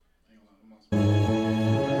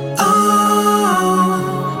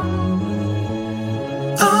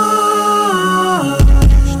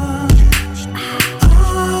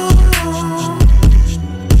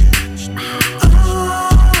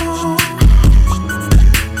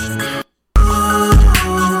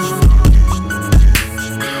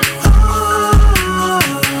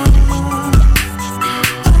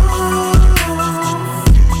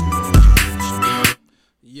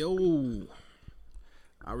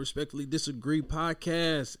Respectfully Disagree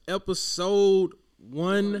podcast, episode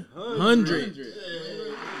 100.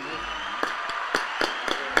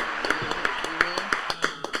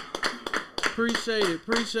 Appreciate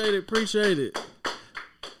it.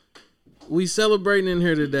 We celebrating in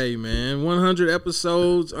here today, man. 100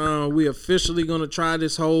 episodes. We officially gonna try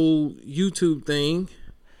this whole YouTube thing,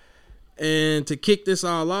 and to kick this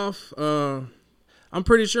all off, I'm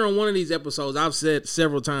pretty sure on one of these episodes I've said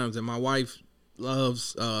several times that my wife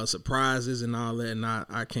loves surprises and all that, and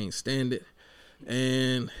I can't stand it.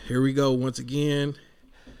 And here we go once again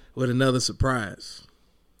with another surprise.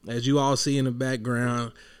 As you all see in the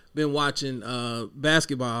background, been watching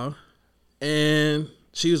basketball, and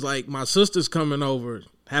she was like, my sister's coming over,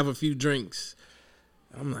 have a few drinks.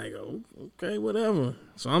 I'm like, oh, okay, whatever.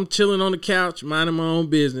 So I'm chilling on the couch, minding my own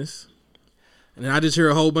business, and then I just hear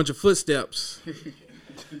a whole bunch of footsteps.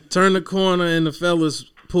 Turn the corner, and the fellas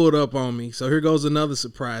pulled up on me. So here goes another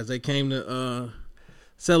surprise. They came to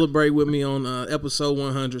celebrate with me on episode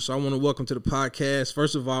 100. So I want to welcome to the podcast.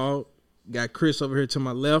 First of all, got Chris over here to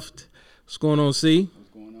my left. What's going on, C?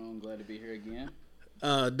 What's going on? Glad to be here again.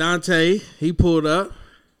 Dante, he pulled up.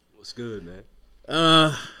 What's good, man?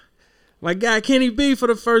 My guy Kenny B for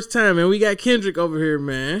the first time, and we got Kendrick over here,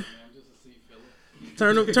 man. I'm just a seat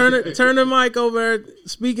filler. Turn the mic over.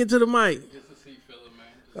 Speaking to the mic.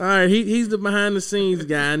 All right, he's the behind the scenes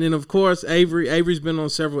guy, and then of course Avery's been on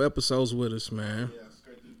several episodes with us, man. Yeah, it's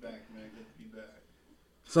great to be back, man. Good to be back.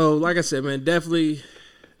 So, like I said, man, definitely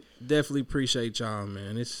appreciate y'all,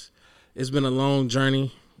 man. It's been a long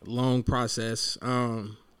journey, long process.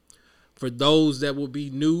 For those that will be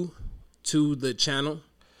new to the channel,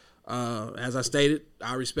 as I stated,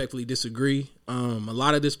 I respectfully disagree. A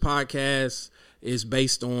lot of this podcast is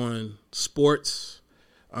based on sports.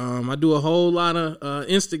 I do a whole lot of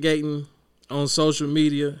instigating on social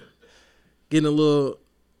media, getting a little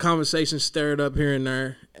conversation stirred up here and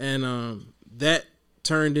there, and that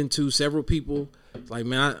turned into several people like,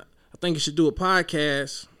 man, I think you should do a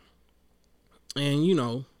podcast, and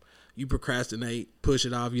you procrastinate, push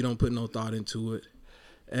it off, you don't put no thought into it,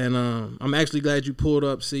 and I'm actually glad you pulled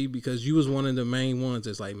up, C, because you was one of the main ones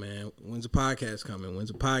that's like, man, when's the podcast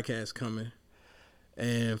coming?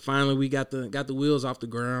 And finally, we got the wheels off the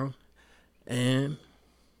ground, and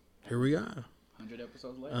here we are. 100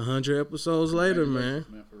 episodes later. 100 episodes later, man.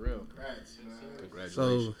 Man, for real. Congrats, man.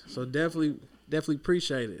 Congratulations. So definitely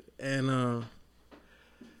appreciate it. And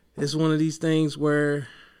it's one of these things where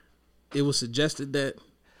it was suggested that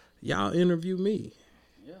y'all interview me.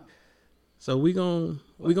 Yeah. So we gonna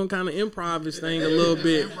kind of improv this thing a little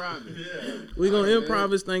bit. We're going to improv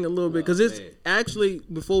this thing a little bit, because it's actually,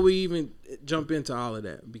 before we even jump into all of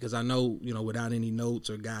that, because I know, without any notes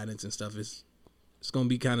or guidance and stuff, it's going to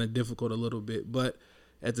be kind of difficult a little bit. But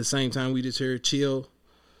at the same time, we just hear chill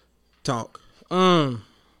talk.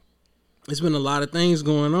 It's been a lot of things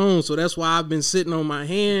going on, so that's why I've been sitting on my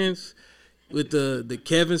hands with the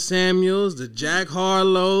Kevin Samuels, the Jack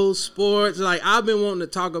Harlow, sports. Like, I've been wanting to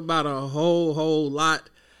talk about a whole lot.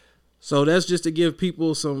 So that's just to give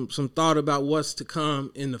people some thought about what's to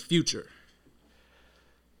come in the future.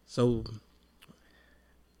 So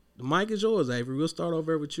the mic is yours, Avery. We'll start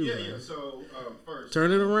over with you, man. Yeah. So first,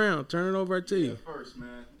 Turn it around. Turn it over to you. First,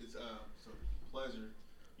 man, it's a pleasure.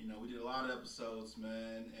 We did a lot of episodes,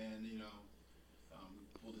 man, and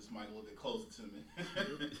pull this mic a little bit closer to me.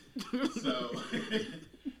 So,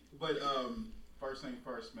 but first thing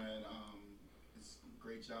first, man. It's a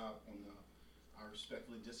great job on the I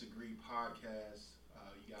Respectfully Disagree podcast.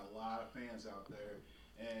 You got a lot of fans out there,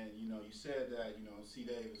 and you said that C.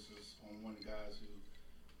 Davis was one of the guys who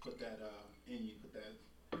put that in you, put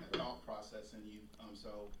that thought process in you.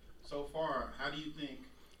 So far, how do you think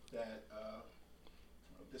that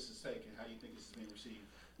this is taken? How do you think this is being received?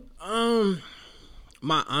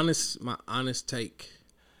 My honest take.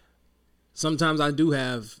 Sometimes I do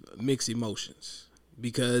have mixed emotions,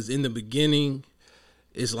 because in the beginning,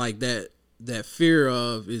 it's like that fear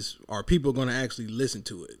of, are people going to actually listen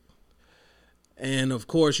to it? And of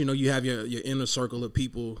course, you have your inner circle of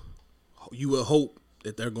people. You will hope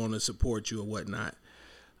that they're going to support you or whatnot.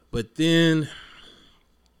 But then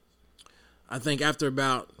I think after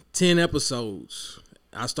about 10 episodes,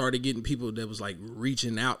 I started getting people that was like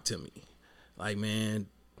reaching out to me. Like, man,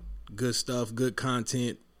 good stuff, good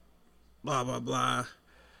content, blah, blah, blah.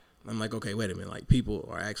 I'm like, okay, wait a minute. Like, people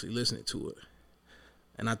are actually listening to it.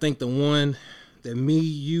 And I think the one that me,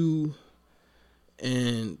 you,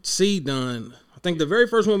 and C done, I think the very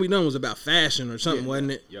first one we done was about fashion or something,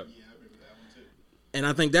 wasn't it? Yep. Yeah, I remember that one too. And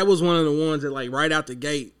I think that was one of the ones that, like, right out the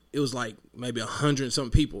gate, it was like maybe 100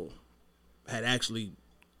 something people had actually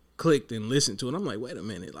clicked and listened to it. I'm like, wait a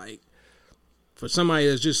minute, like, for somebody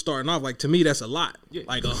that's just starting off, like, to me, that's a lot. Yeah.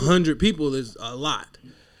 Like, 100 people is a lot.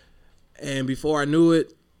 And before I knew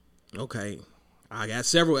it, okay, I got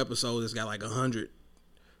several episodes that's got like 100.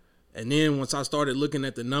 And then once I started looking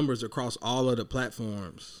at the numbers across all of the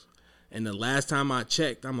platforms, and the last time I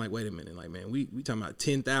checked, I'm like, wait a minute, like, man, we talking about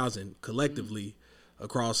 10,000 collectively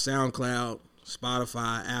across SoundCloud,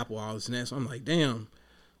 Spotify, Apple, all this and that. So I'm like, damn.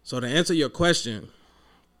 So to answer your question,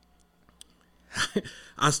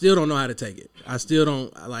 I still don't know how to take it. I still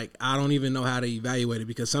don't, like, I don't even know how to evaluate it,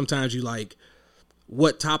 because sometimes you like,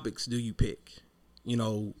 what topics do you pick? You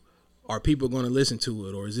know, are people going to listen to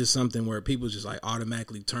it, or is this something where people just like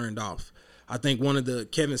automatically turned off? I think one of the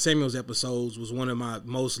Kevin Samuels episodes was one of my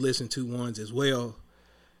most listened to ones as well.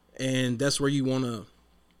 And that's where you want to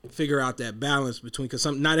figure out that balance between, because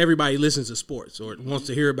not everybody listens to sports or wants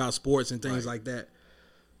to hear about sports and things like that.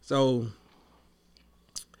 So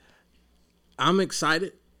I'm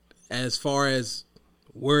excited as far as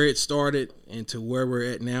where it started and to where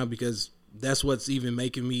we're at now, because that's what's even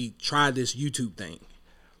making me try this YouTube thing,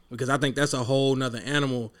 because I think that's a whole nother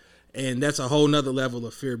animal, and that's a whole nother level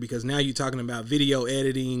of fear, because now you're talking about video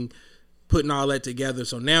editing, putting all that together.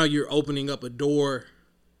 So now you're opening up a door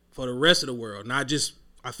for the rest of the world. Not just,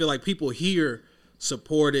 I feel like people here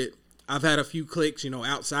support it. I've had a few clicks, you know,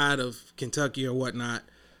 outside of Kentucky or whatnot,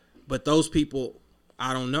 but those people,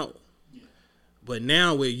 I don't know. But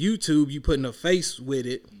now with YouTube, you putting a face with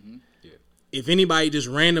it. Mm-hmm. Yeah. If anybody just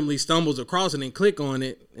randomly stumbles across it and click on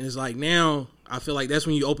it, and it's like, now I feel like that's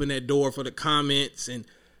when you open that door for the comments, and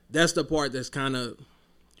that's the part that's kind of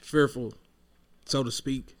fearful, so to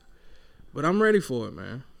speak. But I'm ready for it,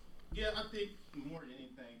 man. Yeah, I think more than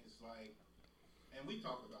anything, it's like, and we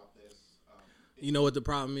talked about this. You know what the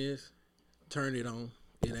problem is? Turn it on.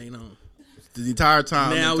 It ain't on. The entire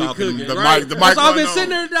time. Now we cooking, the right? mic That's all I've been on. sitting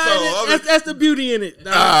there. So, that's the beauty in it.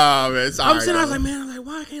 Man, it's all I'm right, sitting. I was like, man,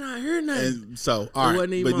 why can't I hear nothing? And so, all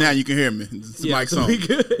right, but now you can hear me. The mic's on. We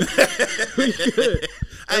good. We good.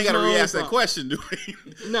 I ain't got to re-ask that question, do we?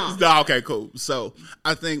 No. Okay, cool. So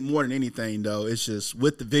I think more than anything, though, it's just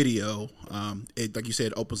with the video, it, like you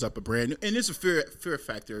said, opens up a brand new, and it's a fear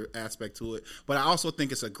factor aspect to it. But I also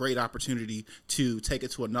think it's a great opportunity to take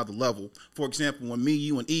it to another level. For example, when me,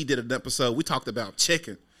 you, and E did an episode, we talked about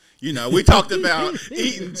chicken. You know, we talked about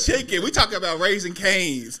eating chicken. We talked about Raising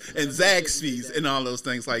Cane's and Zaxby's and all those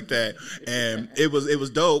things like that. And it was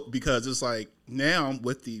dope, because it's like, now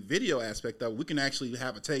with the video aspect of it, we can actually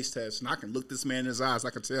have a taste test, and I can look this man in his eyes.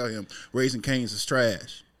 I can tell him Raising Cane's is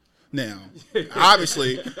trash. Now,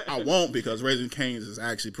 obviously, I won't, because Raising Cane's is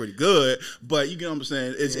actually pretty good. But you get what I'm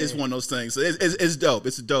saying? It's one of those things. So it's dope.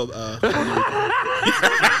 It's a dope.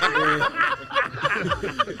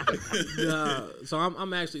 So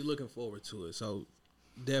I'm actually looking forward to it. So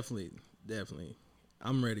definitely,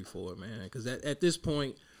 I'm ready for it, man. Because at this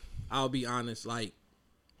point, I'll be honest, like,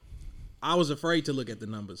 I was afraid to look at the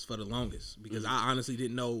numbers for the longest, because I honestly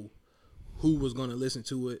didn't know who was going to listen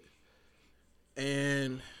to it.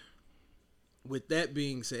 And with that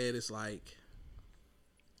being said, it's like,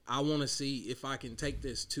 I want to see if I can take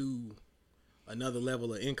this to another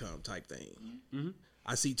level of income type thing. Mm-hmm.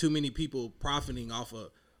 I see too many people profiting off a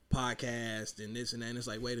podcast and this and that. And it's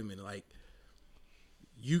like, wait a minute, like,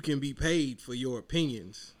 you can be paid for your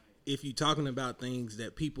opinions if you're talking about things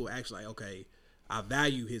that people actually like, okay, I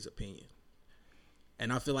value his opinion.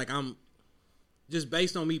 And I feel like I'm just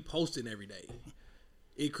based on me posting every day,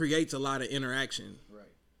 it creates a lot of interaction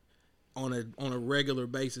on a regular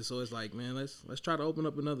basis. So it's like, man, let's try to open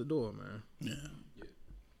up another door, man. Yeah.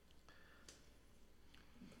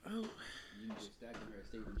 Oh. You just stacking her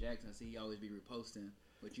Steven Jackson. I see he always be reposting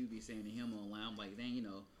what you be saying to him online. I'm like, dang,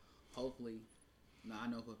 hopefully, I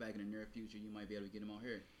know for a fact in the near future you might be able to get him on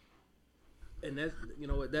here. And that's, you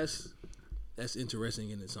know what, that's interesting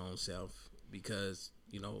in its own self, because,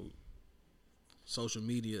 you know, social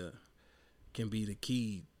media can be the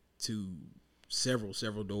key to several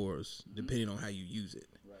doors, depending on how you use it.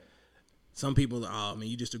 Right. Some people are, oh man,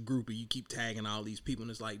 you just a groupie, you keep tagging all these people,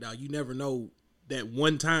 and it's like, dog, you never know that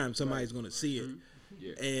one time somebody's going to see it.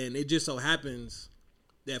 Yeah. And it just so happens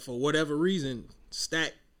that for whatever reason,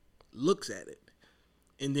 Stack looks at it.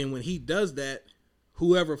 And then when he does that,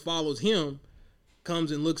 whoever follows him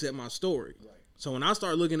comes and looks at my story. Right. So when I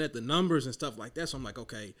start looking at the numbers and stuff like that, so I'm like,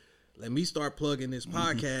 okay, let me start plugging this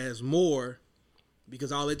podcast more,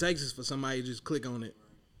 because all it takes is for somebody to just click on it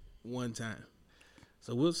one time.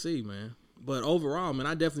 So we'll see, man. But overall, man,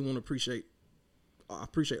 I definitely want to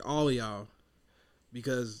appreciate all of y'all,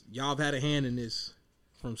 because y'all have had a hand in this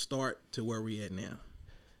from start to where we at now,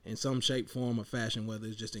 in some shape, form, or fashion. Whether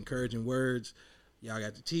it's just encouraging words, y'all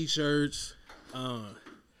got the t-shirts. Lord,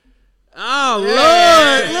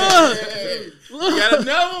 look, got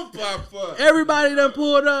another one pop up. Everybody done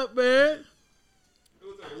pulled up, man.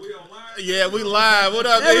 We on live? Yeah, we live. What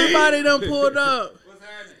up, Everybody done pulled up. What's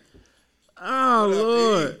happening? Oh,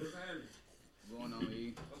 Lord. What's happening? What's going on,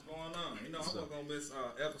 E? What's going on? You know, I'm not going to miss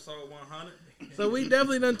episode 100. So we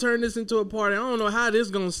definitely done turned this into a party. I don't know how this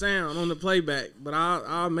gonna sound on the playback, but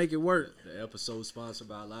I'll make it work. The episode sponsored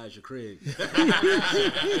by Elijah Craig. We're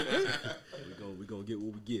gonna get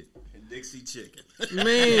what we get. And Dixie Chicken.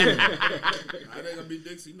 Man. I ain't gonna be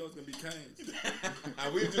Dixie, you know it's gonna be Cane's.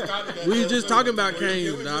 We was just talking about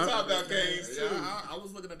Cane's, we dog. just talking about Cane's too. Yeah, I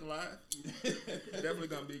was looking at the live. Definitely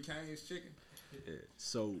going to be Cane's Chicken. Yeah.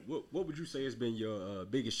 So what would you say has been your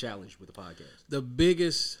biggest challenge with the podcast? The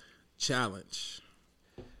biggest challenge.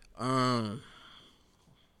 The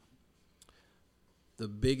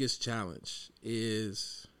biggest challenge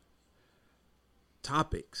is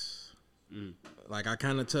topics. Like I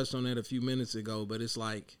kind of touched on that a few minutes ago, but it's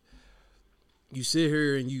like you sit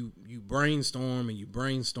here and you brainstorm and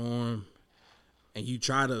you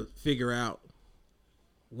try to figure out,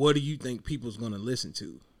 what do you think people's going to listen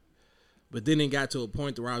to? But then it got to a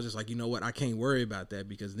point where I was just like, you know what? I can't worry about that,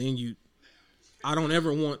 because then I don't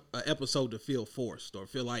ever want an episode to feel forced or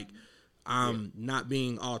feel like I'm not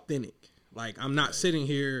being authentic. Like I'm not sitting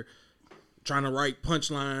here trying to write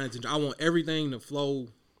punchlines, and I want everything to flow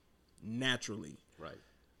naturally. Right.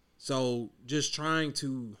 So just trying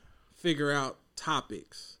to figure out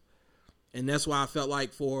topics. And that's why I felt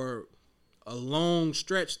like for a long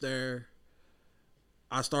stretch there,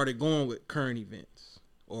 I started going with current events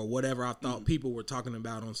or whatever I thought people were talking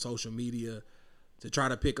about on social media to try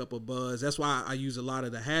to pick up a buzz. That's why I use a lot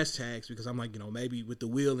of the hashtags, because I'm like, maybe with the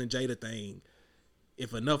Will and Jada thing,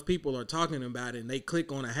 if enough people are talking about it and they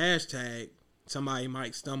click on a hashtag, somebody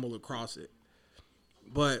might stumble across it.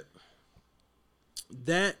 But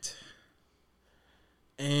that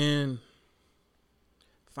and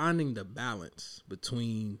finding the balance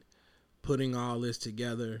between putting all this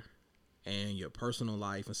together and your personal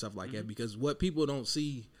life and stuff like that, because what people don't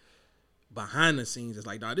see behind the scenes is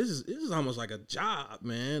like, dog, this is almost like a job,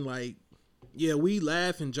 man. Like, yeah, we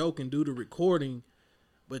laugh and joke and do the recording,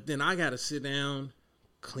 but then I got to sit down,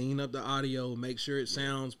 clean up the audio, make sure it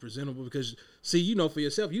sounds presentable, because see, for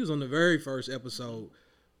yourself, you was on the very first episode.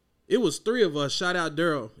 It was 3 of us. Shout out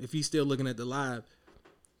Daryl if he's still looking at the live.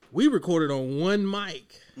 We recorded on one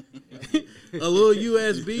mic, a little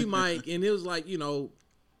USB mic, and it was like,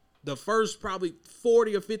 the first probably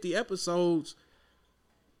 40 or 50 episodes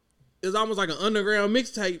is almost like an underground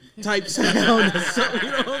mixtape type sound. So,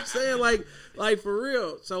 you know what I'm saying? Like for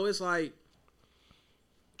real. So it's like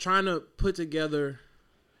trying to put together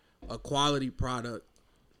a quality product,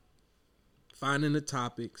 finding the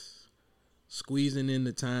topics, squeezing in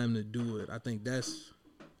the time to do it. I think that's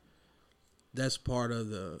part of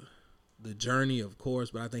the journey, of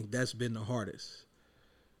course, but I think that's been the hardest,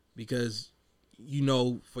 because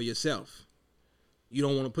for yourself, you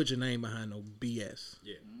don't want to put your name behind no BS.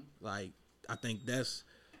 Yeah. Like, I think that's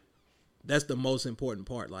the most important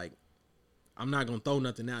part. Like, I'm not gonna throw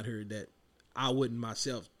nothing out here that I wouldn't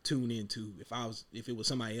myself tune into if it was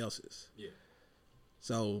somebody else's. Yeah.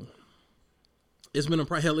 So it's been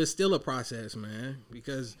it's still a process, man,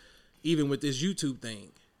 because even with this YouTube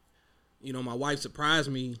thing, my wife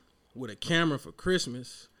surprised me with a camera for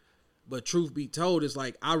Christmas. But truth be told, it's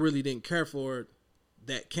like I really didn't care for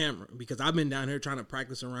that camera, because I've been down here trying to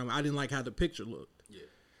practice around. I didn't like how the picture looked. Yeah.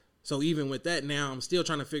 So even with that now, I'm still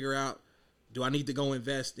trying to figure out, do I need to go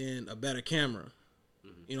invest in a better camera?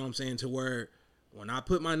 Mm-hmm. You know what I'm saying? To where when I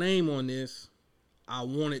put my name on this, I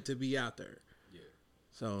want it to be out there. Yeah.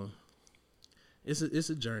 So it's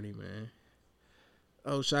a journey, man.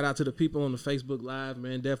 Oh, shout out to the people on the Facebook Live,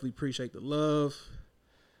 man. Definitely appreciate the love.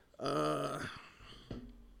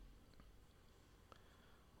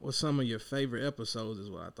 What's some of your favorite episodes is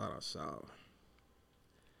what I thought I saw. I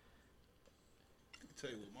can tell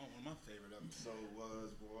you what one of my favorite episodes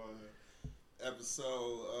was, boy.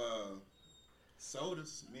 Episode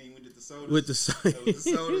sodas. We did the sodas. With the sodas.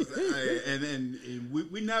 and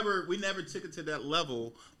we never took it to that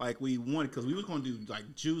level like we wanted, because we was going to do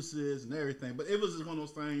like juices and everything. But it was just one of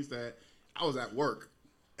those things that I was at work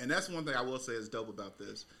And that's one thing I will say is dope about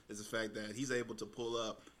this is the fact that he's able to pull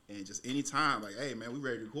up and just anytime, like, hey, man, we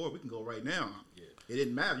ready to record. We can go right now. Yeah. It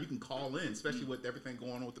didn't matter. You can call in, especially with everything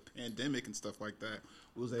going on with the pandemic and stuff like that.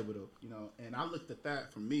 We was able to, and I looked at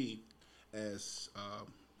that for me as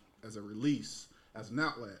a release, as an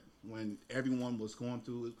outlet. When everyone was going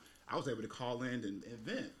through it, I was able to call in and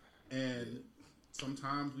vent. And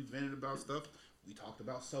sometimes we vented about stuff. We talked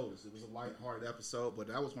about sodas. It was a lighthearted episode, but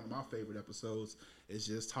that was one of my favorite episodes. It's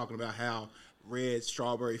just talking about how red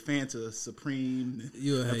strawberry Fanta is supreme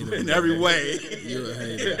You a hater. in every way. You a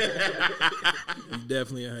hater. You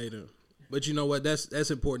definitely a hater. But you know what?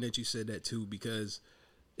 That's important that you said that too, because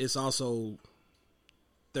it's also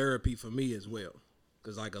therapy for me as well.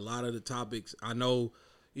 Because like a lot of the topics, I know,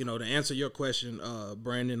 to answer your question,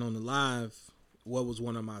 Brandon, on the live, what was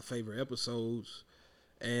one of my favorite episodes?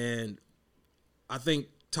 And I think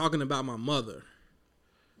talking about my mother,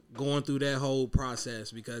 going through that whole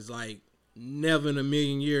process, because like never in a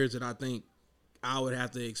million years that I think I would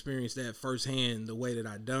have to experience that firsthand the way that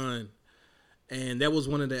I done. And that was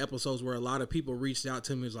one of the episodes where a lot of people reached out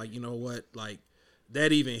to me. It's like, you know what, like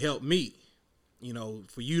that even helped me,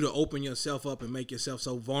 for you to open yourself up and make yourself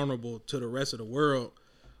so vulnerable to the rest of the world,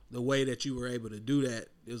 the way that you were able to do that.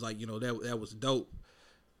 It was like, that was dope.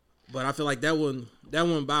 But I feel like that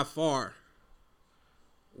one by far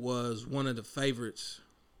was one of the favorites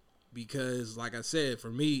because, like I said, for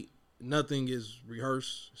me, nothing is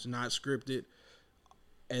rehearsed. It's not scripted.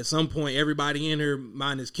 At some point, everybody in here,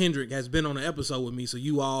 minus Kendrick, has been on an episode with me, so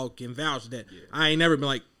you all can vouch that. Yeah. I ain't never been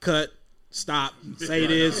like, cut, stop, say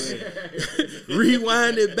this,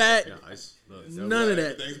 rewind it back. None of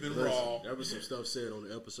that. Everything's been raw. There was some stuff said on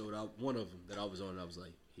the episode. One of them that I was on, I was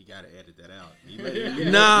like, he got to edit that out.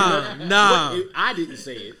 Nah. I didn't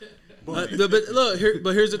say it. But look,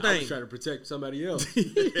 here's the thing. I was trying to protect somebody else.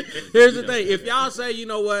 Here's the thing. If y'all say, you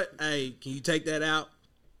know what, hey, can you take that out?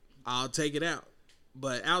 I'll take it out.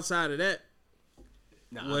 But outside of that,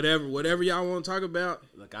 whatever y'all want to talk about.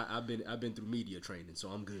 Look, I've been through media training, so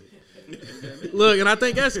I'm good. Look, and I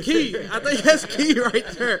think that's key. Right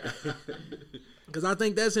there. Because I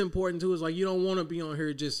think that's important too. Is like you don't want to be on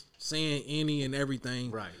here just saying any and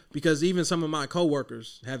everything, right? Because even some of my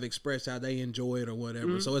coworkers have expressed how they enjoy it or whatever.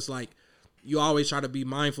 Mm-hmm. So it's like you always try to be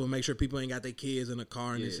mindful and make sure people ain't got their kids in the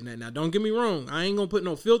car and this and that. Now, don't get me wrong. I ain't gonna put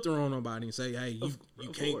no filter on nobody and say, hey, you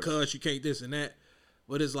can't cuss, you can't this and that.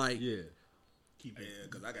 But it's like,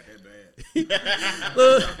 because I got that bad.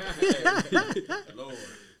 Lord,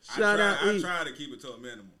 I try to keep it to a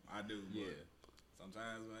minimum. I do. Yeah.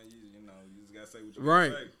 Sometimes, man, you just gotta say what you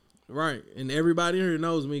gotta say. Right. And everybody here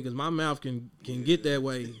knows me because my mouth can get that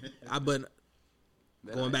way. But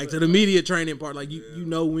going back to the media training part, like you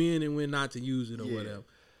know when and when not to use it or whatever.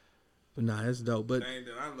 But nah, that's dope. But the thing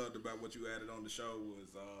that I loved about what you added on the show was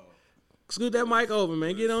scoot that mic over,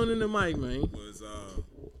 man. Get on in the mic, man. Was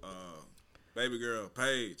baby girl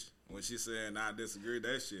Paige when she said, "I disagree."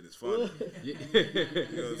 That shit is funny. You know what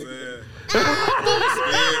I'm saying?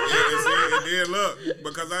 And then look,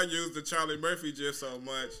 because I used the Charlie Murphy gif so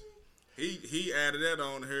much, he added that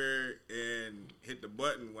on her and hit the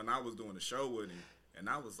button when I was doing the show with him, and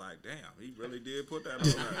I was like, "Damn, he really did put that on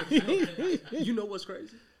her." You know what's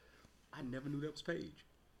crazy? I never knew that was Paige.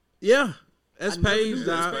 Yeah. That's Paige,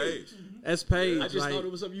 dog. That's Paige. I just thought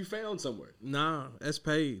it was something you found somewhere. Nah, that's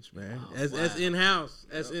Paige, man. That's in-house.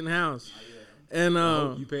 That's in-house. And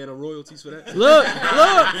you paying her royalties for that? Look,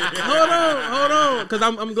 hold on, because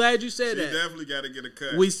I'm glad you said that. You definitely got to get a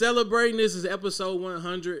cut. We celebrating this is episode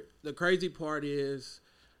 100. The crazy part is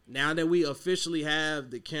now that we officially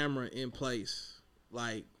have the camera in place,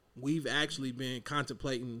 like we've actually been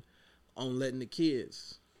contemplating on letting the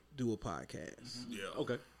kids do a podcast. Yeah.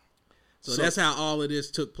 Okay. So that's how all of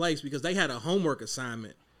this took place because they had a homework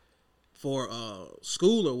assignment for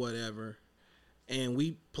school or whatever, and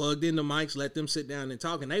we plugged in the mics, let them sit down and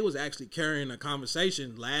talk, and they was actually carrying a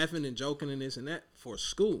conversation, laughing and joking and this and that for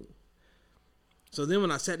school. So then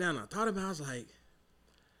when I sat down and I thought about it, I was like,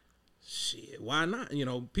 shit, why not?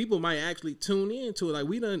 People might actually tune in to it. Like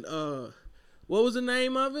we done, what was the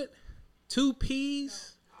name of it? 2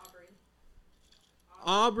 Peas?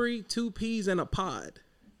 Aubrey, 2 Peas and a Pod.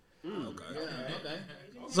 Okay.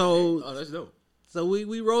 So, that's dope. So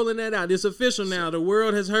we rolling that out. It's official now. The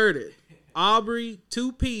world has heard it. Aubrey,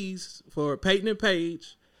 2 P's for Peyton and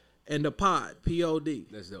Paige, and the Pod, P-O-D.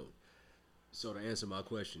 That's dope. So to answer my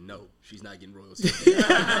question, no, she's not getting royalties.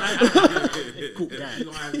 Cool.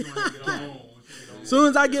 As soon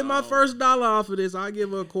as I get my first $1 off of this, I'll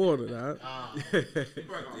give her a quarter.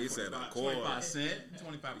 He said a quarter. 25%.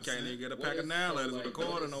 You can't even get a pack of 9 letters with a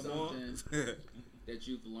quarter no more. that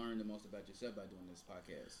you've learned the most about yourself by doing this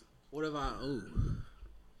podcast? What have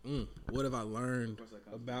I learned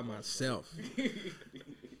about myself?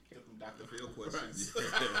 Dr. Phil questions.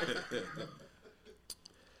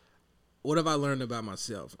 What have I learned about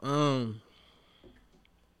myself?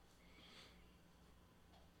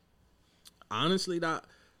 Honestly, Doc,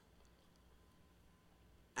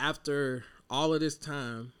 after all of this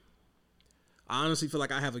time, I honestly feel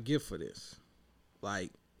like I have a gift for this.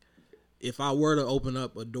 Like, if I were to open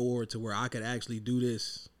up a door to where I could actually do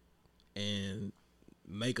this and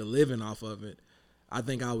make a living off of it, I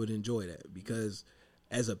think I would enjoy that, because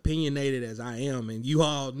as opinionated as I am, and you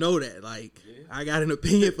all know that, like, I got an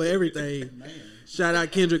opinion for everything. Shout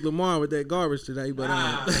out Kendrick Lamar with that garbage today, but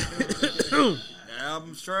The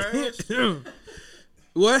album's trash.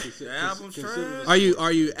 what? The album's trash.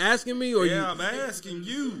 Are you asking me, or Yeah, you? I'm asking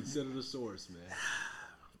you. Consider the source, man.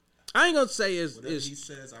 I ain't gonna say it's Whatever he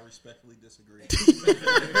says, I respectfully disagree.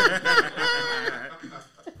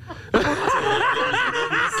 I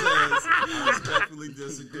respectfully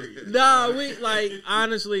disagree. Nah, we like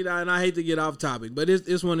honestly, and I hate to get off topic, but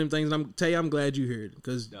it's one of them things. I'm glad you heard,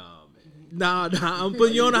 because Nah, man. nah, I'm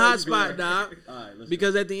putting you on the hot spot, dog. All right, let's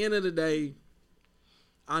Because at the end of the day,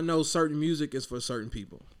 I know certain music is for certain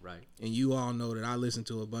people, right. and you all know that I listen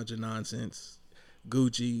to a bunch of nonsense,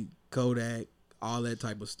 Gucci, Kodak, all that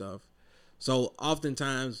type of stuff. So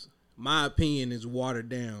oftentimes my opinion is watered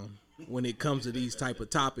down when it comes to these type of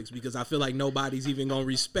topics, because I feel like nobody's even gonna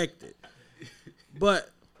respect it. But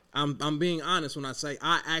I'm being honest when I say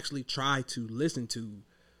I actually try to listen to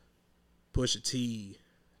Pusha T,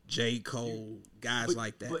 J. Cole, guys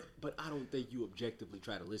like that. But I don't think you objectively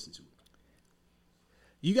try to listen to it.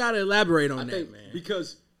 You gotta elaborate on I that, think man.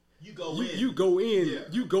 because You go you, in. you go in Yeah.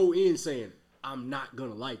 you go in saying, I'm not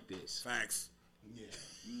gonna like this. Facts. Yeah.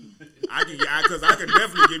 Because I can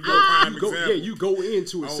definitely give you a prime example. You go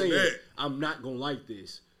into it On saying, that. I'm not gonna like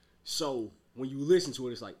this. So when you listen to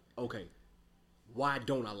it, it's like, okay, why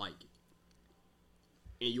don't I like it?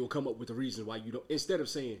 And you'll come up with a reason why you don't. Instead of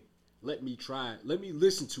saying, let me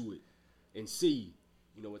listen to it and see,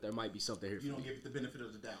 you know what, there might be something here for You don't me. give it the benefit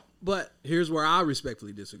of the doubt. But here's where I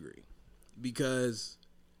respectfully disagree, because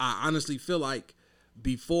I honestly feel like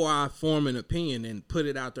before I form an opinion and put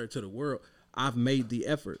it out there to the world, I've made the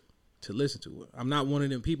effort to listen to it. I'm not one of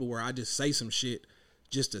them people where I just say some shit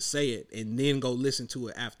just to say it and then go listen to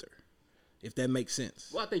it after, if that makes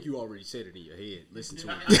sense. Well, I think you already said it in your head. Listen to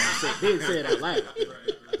it. Then say it out loud.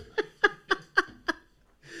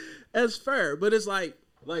 That's fair, but it's like,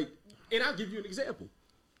 And I'll give you an example.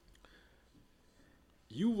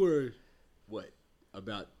 You were,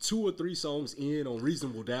 about 2 or 3 songs in on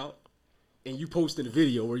Reasonable Doubt, and you posted a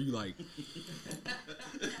video where you like,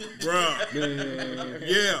 Bruh. man,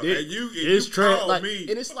 Yeah. And you trash. called me.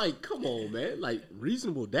 And it's like, come on, man, like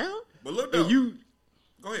Reasonable Doubt, But look though.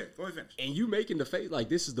 Go ahead finish. and you making the face like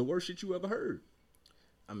this is the worst shit you ever heard.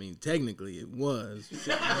 I mean, technically it was.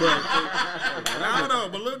 No,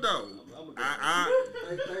 but look though.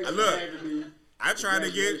 I try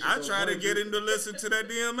to get him to listen to that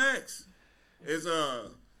DMX.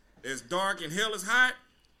 It's dark and hell is hot.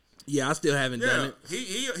 Yeah, I still haven't done Yeah,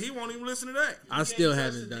 it. he won't even listen to that. I still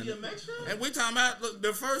haven't done it. And we talking about look,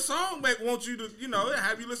 the first song wants you to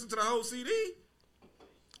have you listen to the whole CD.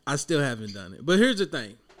 I still haven't done it. But here's the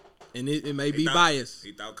thing, and it may be biased.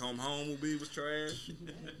 He thought Come Home Will Be was trash.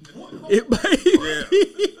 It may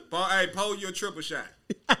Yeah. Pull your triple shot.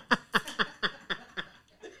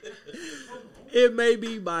 It may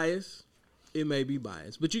be biased. It may be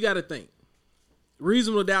biased. But you got to think.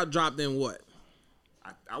 Reasonable Doubt dropped in what?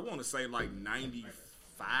 I want to say like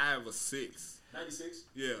 95 or 6. 96.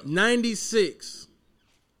 Yeah. 96.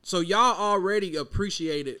 So y'all already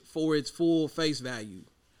appreciate it for its full face value,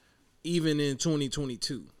 even in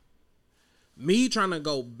 2022. Me trying to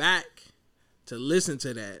go back to listen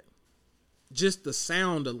to that, just the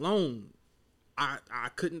sound alone, I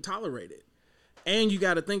couldn't tolerate it. And you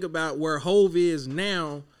got to think about where Hove is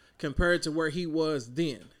now compared to where he was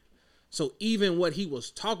then. So even what he was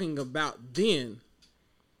talking about then,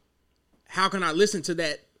 how can I listen to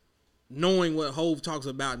that knowing what Hove talks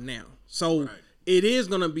about now? So it is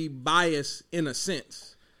going to be biased in a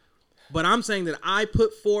sense. But I'm saying that I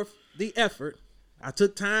put forth the effort. I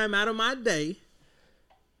took time out of my day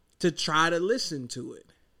to try to listen to it.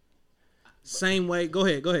 Same way. Go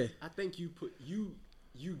ahead. I think you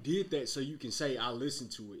did that so you can say I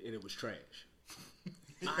listened to it and it was trash.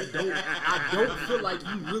 I don't feel like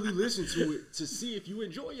you really listened to it to see if you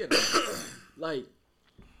enjoy it. Like,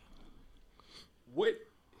 what?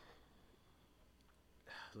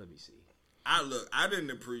 Let me see. I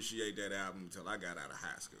didn't appreciate that album until I got out of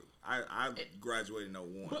high school. I graduated in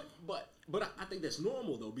 01. But I think that's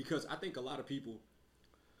normal though, because I think a lot of people,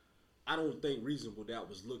 I don't think Reasonable Doubt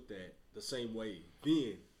was looked at the same way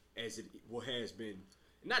then as it has been,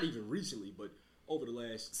 not even recently, but over the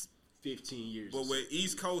last 15 years. But with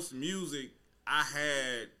East Coast music, I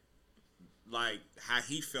had like how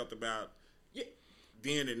he felt about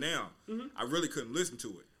then and now. Mm-hmm. I really couldn't listen to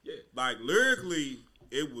it. Yeah. Like lyrically,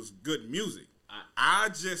 it was good music. I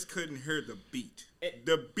just couldn't hear the beat.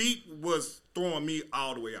 The beat was throwing me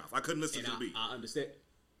all the way off. I couldn't listen to the beat. I understand.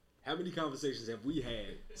 How many conversations have we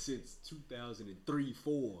had since 2003,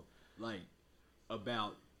 4, like,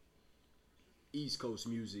 about East Coast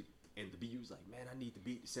music and the beat? You was like, man, I need the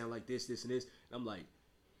beat to sound like this, this, and this. And I'm like,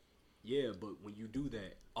 yeah, but when you do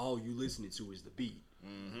that, all you listening to is the beat.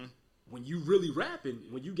 Mm-hmm. When you really rapping,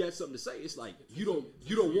 when you got something to say, it's like you don't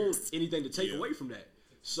want anything to take away from that.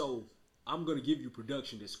 So I'm gonna give you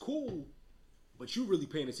production that's cool, but you really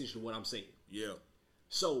paying attention to what I'm saying. Yeah.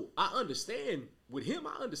 So I understand with him.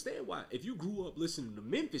 I understand why. If you grew up listening to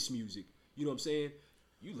Memphis music, you know what I'm saying.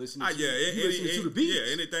 You listen to the beats.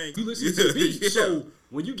 Yeah, anything. You listen to the beats. Yeah. So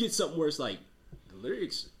when you get something where it's like the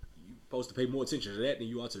lyrics, you supposed to pay more attention to that than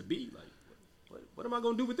you are to the beat. Like, what am I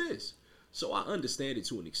gonna do with this? So I understand it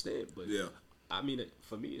to an extent, but yeah. I mean,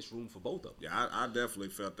 for me, it's room for both of them. Yeah, I definitely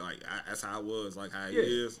felt like that's how I was, like how he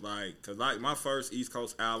is, like, cause like my first East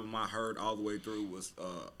Coast album I heard all the way through was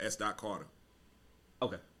S. Carter.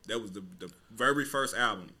 Okay, that was the very first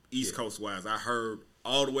album East Coast wise I heard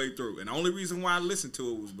all the way through, and the only reason why I listened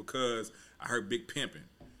to it was because I heard Big Pimpin'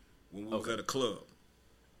 when we was at a club,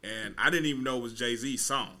 and I didn't even know it was Jay-Z's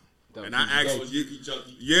song. And I actually,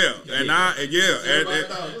 and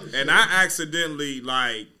I accidentally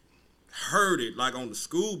like heard it like on the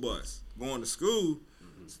school bus going to school.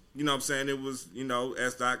 Mm-hmm. You know what I'm saying? It was,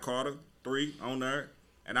 S. Carter 3 on there,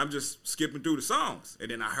 and I'm just skipping through the songs, and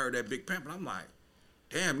then I heard that Big Pimp, and I'm like,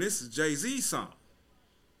 damn, this is Jay-Z's song.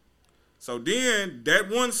 So then that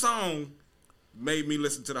one song made me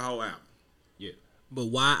listen to the whole album. Yeah. But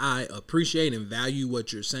why I appreciate and value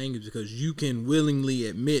what you're saying is because you can willingly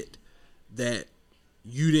admit that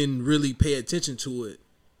you didn't really pay attention to it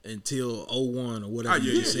until 01 or whatever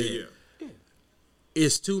you just said. Yeah.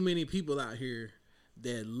 It's too many people out here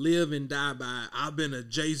that live and die by, I've been a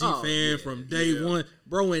Jay-Z fan from day one.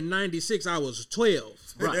 Bro, in 96, I was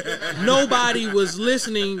 12. Right. Nobody was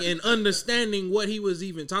listening and understanding what he was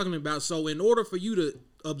even talking about. So in order for you to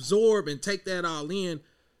absorb and take that all in,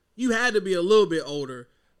 you had to be a little bit older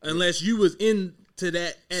unless you was into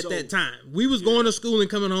that at that time. We was going to school and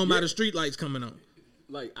coming home by the street lights coming on.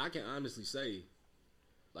 Like, I can honestly say,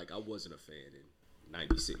 like, I wasn't a fan in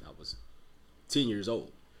 96. I was 10 years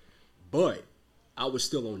old. But I was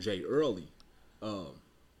still on Jay early. I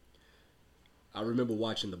remember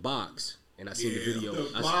watching The Box, and I seen the video.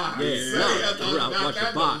 I watched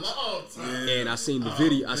The Box, and I seen the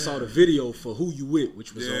video. I saw the video for Who You With,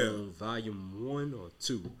 which was on volume 1 or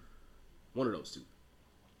 2. One of those two.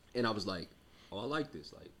 And I was like, oh, I like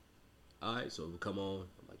this. Like, all right, so it would come on.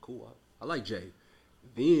 I'm like, cool, I like Jay.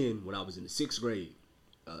 Then, when I was in the 6th grade,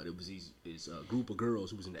 there was this group of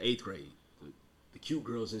girls who was in the 8th grade, the cute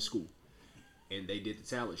girls in school. And they did the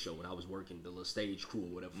talent show, and I was working the little stage crew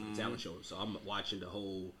or whatever for the talent show. So I'm watching the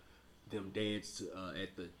whole, them dance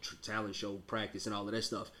at the talent show practice and all of that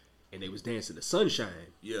stuff. And they was dancing to Sunshine.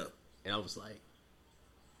 Yeah. And I was like,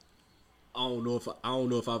 I don't know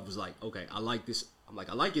if I was like, okay, I like this. I'm like,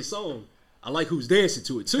 I like his song. I like who's dancing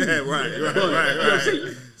to it too. right. You know what I'm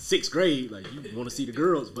saying? 6th grade, like you want to see the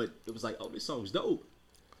girls, but it was like, oh, this song's dope.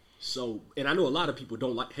 So, and I know a lot of people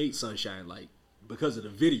hate Sunshine, like because of the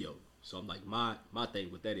video. So I'm like, my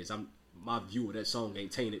thing with that is my view of that song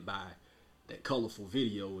ain't tainted by that colorful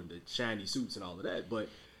video and the shiny suits and all of that. But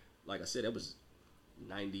like I said, that was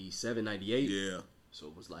 97, 98. Yeah. So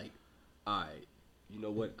it was like, all right, you know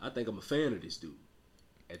what? I think I'm a fan of this dude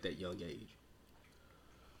at that young age.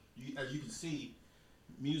 As you can see,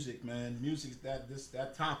 music, man,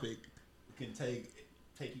 that topic can take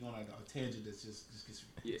you on a tangent that's just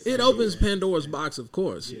it opens Pandora's box, of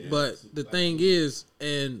course. But the thing is,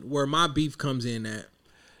 and where my beef comes in at,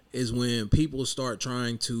 is when people start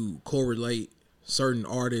trying to correlate certain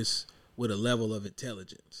artists with a level of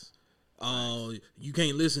intelligence. Oh, you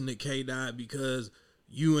can't listen to K-Dot because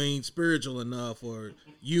you ain't spiritual enough, or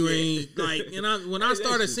you ain't like. And when I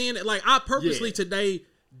started seeing it, like I purposely today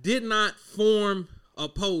did not form a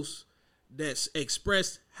post that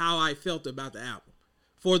expressed how I felt about the album.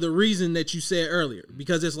 For the reason that you said earlier,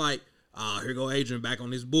 because it's like, here go Adrian back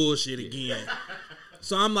on this bullshit again.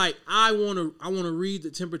 So I'm like, I want to read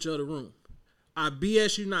the temperature of the room. I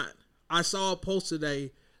BS you not. I saw a post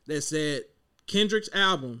today that said Kendrick's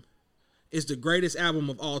album is the greatest album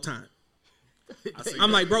of all time.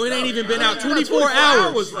 I'm like, bro, it ain't even been out 24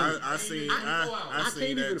 hours. I seen I can't that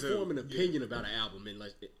even too. form an opinion about an album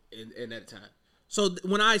in that time. So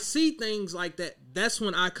when I see things like that, that's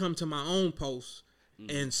when I come to my own post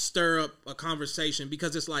and stir up a conversation,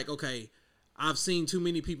 because it's like, okay, I've seen too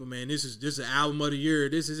many people, man. This is an album of the year.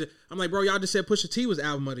 This is it. I'm like, bro, y'all just said Pusha T was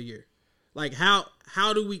album of the year. Like, how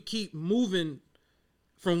do we keep moving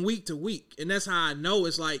from week to week? And that's how I know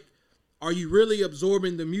it's like, are you really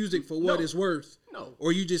absorbing the music for what it's worth? No.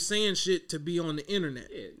 Or you just saying shit to be on the internet?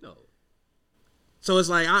 Yeah, no. So it's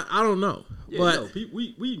like, I don't know. Yeah, but no,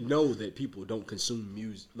 we know that people don't consume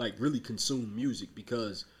music, like really consume music,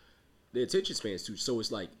 because their attention spans too. So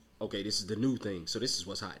it's like, okay, this is the new thing, so this is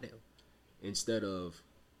what's hot now. Instead of,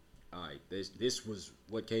 all right, this was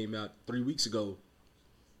what came out 3 weeks ago.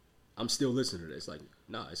 I'm still listening to this. Like,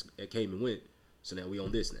 nah, it came and went. So now we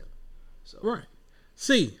on this now. So right.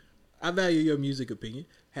 See, I value your music opinion.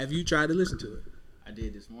 Have you tried to listen to it? I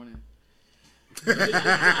did this morning. I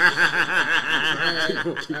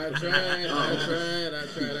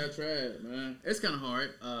tried, man. It's kind of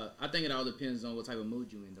hard. I think it all depends on what type of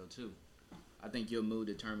mood you in, though, too. I think your mood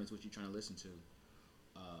determines what you're trying to listen to.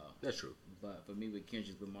 that's true. But for me, with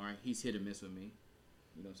Kendrick Lamar, he's hit or miss with me.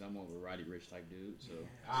 You know what I'm saying? I'm more of a Roddy Rich type dude. So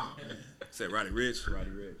Said Roddy Rich.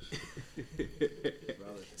 Roddy Rich.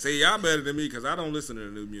 See, y'all better than me because I don't listen to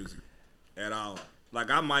the new music at all. Like,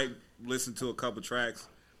 I might listen to a couple tracks.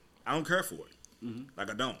 I don't care for it. Mm-hmm. Like,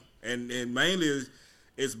 I don't. And mainly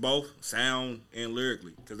it's both sound and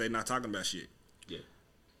lyrically because they're not talking about shit. Yeah.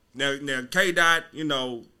 Now K Dot, you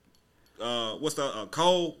know, what's the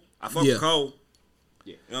Cole? I fuck with Cole.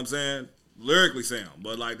 Yeah. You know what I'm saying? Lyrically sound.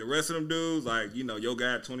 But like the rest of them dudes, like, you know, your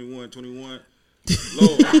guy 21. Lord.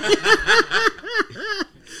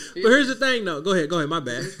 But here's the thing, though. Go ahead. My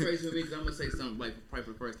bad. It's crazy for me because I'm gonna say something like probably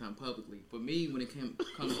for the first time publicly. For me, when it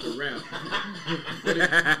comes to rap, like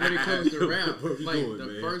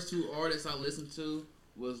the first two artists I listened to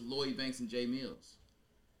was Lloyd Banks and Jay Mills.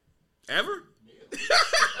 Ever?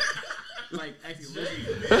 Like actually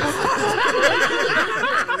listening.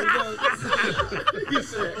 I'm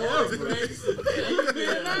just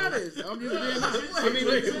being honest. I mean,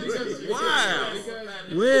 because, Wow.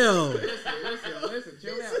 Well, listen,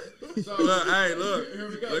 chill out. So,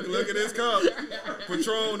 Look at this cup.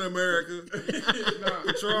 Patron, America. Patron.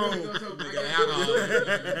 So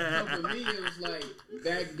for me, it was like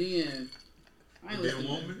back then. I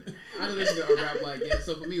didn't listen to a rap like that.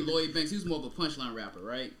 So for me, Lloyd Banks, he was more of a punchline rapper,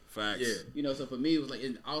 right? Facts. Yeah. You know, so for me, it was like,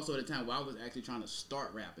 and also at the time where I was actually trying to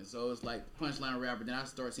start rapping. So it was like punchline rapper. Then I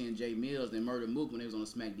started seeing Jay Mills and Murder Mook when they was on the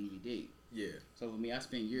Smack DVD. Yeah. So for me, I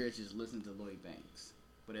spent years just listening to Lloyd Banks.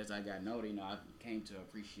 But as I got older, you know, I came to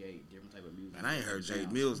appreciate different type of music. And I ain't heard Jay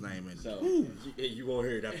Mills' name in it. So You won't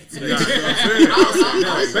hear it after today.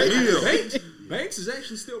 Banks is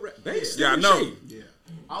actually still rap. Banks. Yeah, I know. Yeah.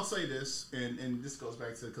 I'll say this, and this goes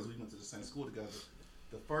back to because we went to the same school together.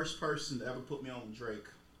 The first person to ever put me on with Drake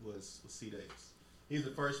was C Davis. He's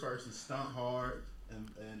the first person stunt hard and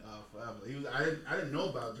forever. He was. I didn't know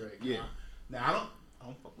about Drake. Yeah. Now I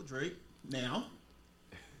don't fuck with Drake now.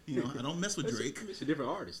 You know, I don't mess with Drake. It's a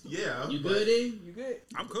different artist. Though. Yeah. you good, E? You good?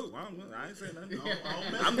 I'm cool. I ain't saying nothing. I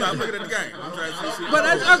don't mess I'm with looking at the game. I'm trying to see shit. but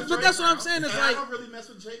that's what I'm saying. It's and like, I don't really mess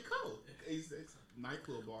with J. Cole. It's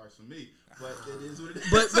nightclub bars for me, but it is what it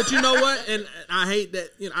is. but you know what? And I hate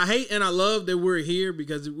that. You know, I hate and I love that we're here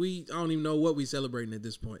because I don't even know what we celebrating at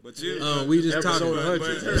this point. But you, we just talking.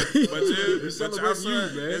 It's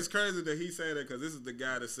crazy that he said that because this is the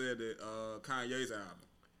guy that said that Kanye's album.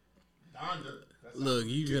 Look,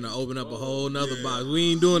 you gonna open up a whole nother box.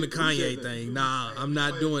 We ain't doing the Kanye thing. Nah, I'm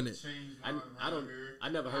not doing it. I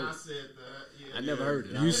never heard it. Said that. I never heard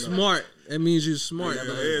it. You smart. That means you smart. Yeah,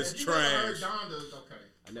 bro. it's trash.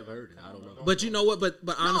 I never heard it. I don't know. But you know what? But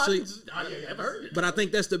honestly, I never heard it. but I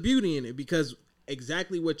think that's the beauty in it because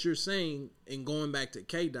exactly what you're saying and going back to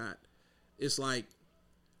K Dot, it's like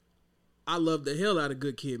I love the hell out of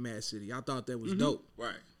Good Kid, Mad City. I thought that was dope.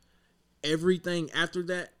 Right. Everything after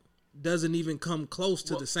that doesn't even come close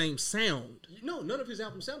to the same sound. No, none of his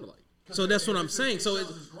albums sounded like. So that's what I'm saying. So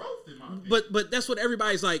it's but that's what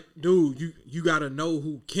everybody's like, dude, you gotta know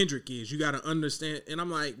who Kendrick is. You gotta understand. And I'm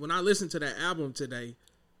like, when I listened to that album today,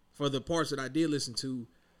 for the parts that I did listen to,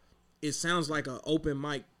 it sounds like an open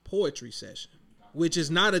mic poetry session, which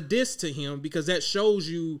is not a diss to him because that shows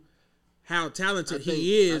you how talented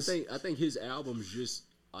he is. I think his albums just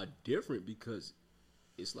are different because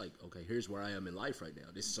it's like, okay, here's where I am in life right now.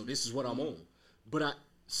 This is what I'm on. But I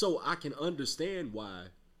can understand why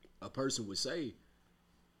a person would say,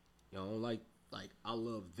 Y'all don't like I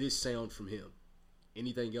love this sound from him.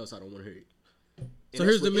 Anything else, I don't want to hear it. And So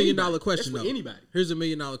that's here's the with $1 million anybody. question, That's though. with anybody. Here's the $1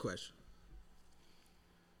 million question.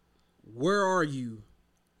 Where are you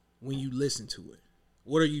when you listen to it?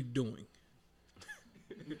 What are you doing?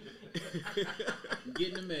 Get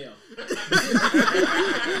in the mail.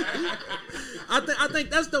 I think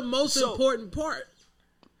that's the most important part.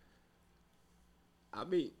 I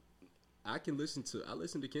mean, I listen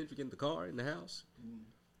to Kendrick in the car, in the house.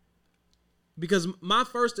 Because my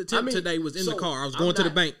first attempt today was in the car. I was going to the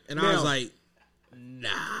bank, and I was like, nah.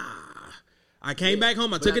 I came back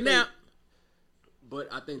home. I took a nap. But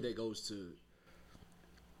I think that goes to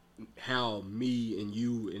how me and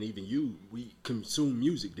you and even you, we consume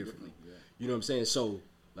music differently. You know what I'm saying? So,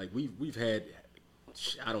 like, we've had,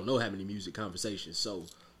 I don't know how many music conversations. So,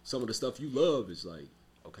 some of the stuff you love is like,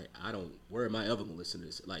 okay, where am I ever going to listen to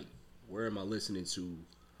this? Like, where am I listening to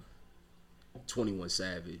 21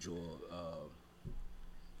 Savage or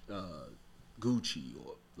Gucci,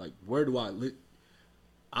 or like, where do I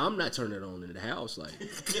I'm not turning it on in the house, like, you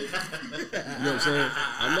know what I'm saying?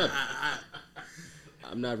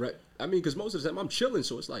 I'm not right. I mean, because most of the time I'm chilling,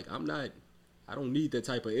 so it's like I don't need that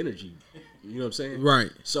type of energy. You know what I'm saying? Right.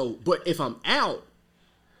 So, but if I'm out,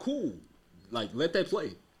 cool, like, let that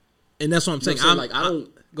play. And that's what I'm saying. You know what I'm saying?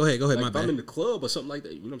 Go ahead, like, my if bad. I'm in the club or something like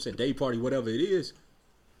that, you know what I'm saying, day party, whatever it is,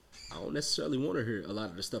 I don't necessarily want to hear a lot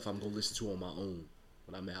of the stuff I'm going to listen to on my own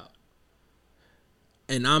when I'm out.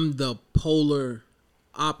 And I'm the polar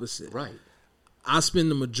opposite. Right. I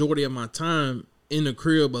spend the majority of my time in the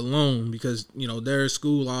crib alone because, you know, they're at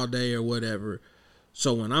school all day or whatever.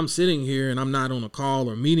 So when I'm sitting here and I'm not on a call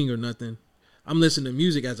or meeting or nothing, I'm listening to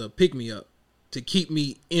music as a pick-me-up to keep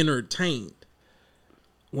me entertained.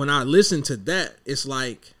 When I listen to that, it's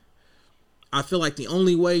like, I feel like the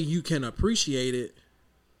only way you can appreciate it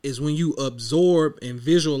is when you absorb and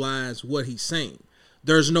visualize what he's saying.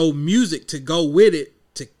 There's no music to go with it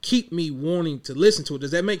to keep me wanting to listen to it.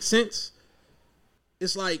 Does that make sense?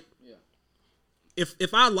 It's like,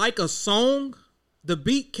 if I like a song, the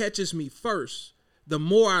beat catches me first. The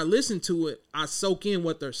more I listen to it, I soak in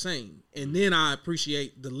what they're saying, and then I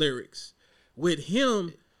appreciate the lyrics. With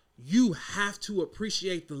him, you have to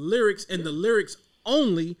appreciate the lyrics and the lyrics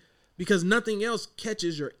only, because nothing else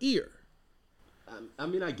catches your ear. I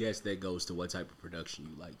mean, I guess that goes to what type of production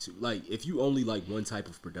you like too. Like, if you only like one type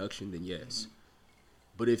of production, then yes.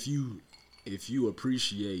 But if you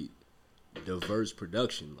appreciate diverse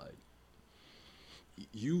production, like,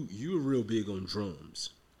 you're real big on drums.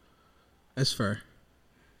 That's fair.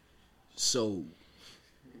 So,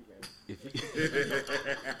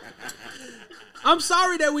 I'm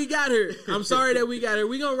sorry that we got here. We're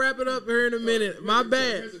going to wrap it up here in a minute. My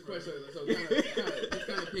bad. Here's a question. So kind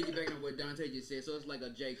of piggybacking on what Dante just said. So it's like a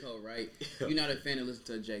J. Cole, right? You're not a fan of listening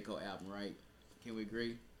to a J. Cole album, right? Can we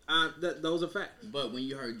agree? Those are facts. But when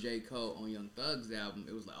you heard J. Cole on Young Thug's album,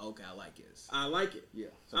 it was like, okay, I like this. I like it. Yeah.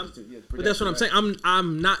 But that's what I'm saying.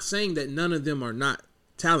 I'm not saying that none of them are not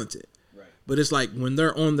talented. Right. But it's like when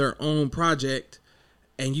they're on their own project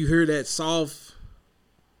and you hear that soft,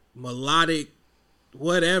 melodic,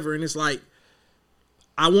 whatever, and it's like,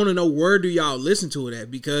 I want to know, where do y'all listen to it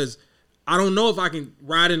at? Because I don't know if I can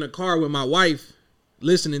ride in a car with my wife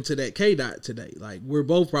listening to that K-Dot today. Like, we're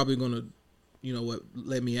both probably going to, you know what,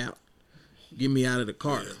 let me out. Get me out of the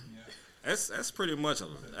car. Yeah. That's pretty much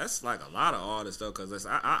that's like a lot of artists though, because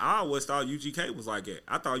I always thought UGK was like it.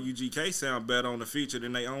 I thought UGK sound better on the feature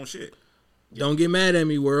than they own shit. Don't get mad at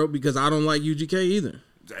me, world, because I don't like UGK either.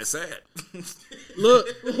 That's sad. Look.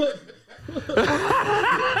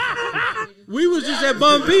 We was just at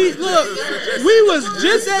Bum Beat. Look, we was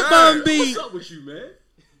just at Bum Beat. what's up with you, man?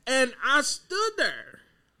 And I stood there.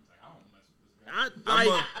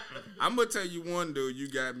 I'm gonna tell you one dude you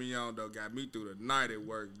got me on though, got me through the night at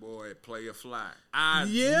work, boy, at Play a Fly. I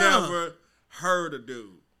never heard a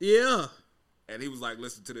dude. Yeah. And he was like,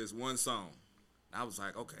 listen to this one song. I was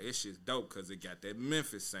like, okay, this shit's dope because it got that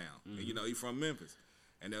Memphis sound. Mm-hmm. And you know, he from Memphis.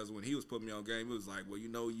 And that was when he was putting me on game. It was like, well, you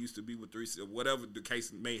know, he used to be with 3 whatever the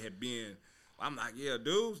case may have been. I'm like, yeah,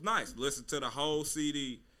 dude's nice. Listen to the whole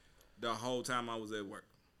CD the whole time I was at work.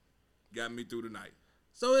 Got me through the night.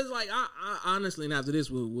 So it's like, I honestly, and after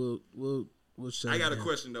this, we'll shut I got it a down.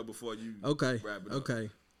 question though before you wrap it up. Okay.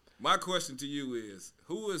 My question to you is,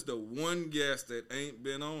 who is the one guest that ain't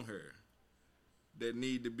been on here that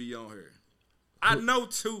need to be on here? I know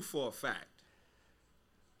 2 for a fact.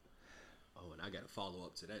 Oh, and I got to follow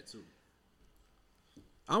up to that too.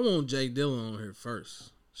 I want Jay Dillon on here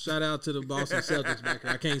first. Shout out to the Boston Celtics back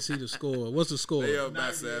there. I can't see the score. What's the score? They up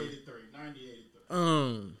by 7.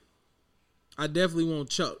 90-83. I definitely want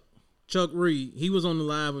Chuck Chuck Reed. He was on the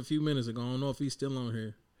live a few minutes ago. I don't know if he's still on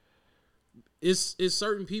here. It's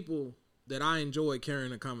certain people that I enjoy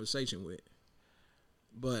carrying a conversation with,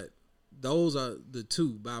 but those are the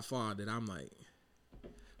two by far that I'm like.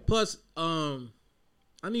 Plus, I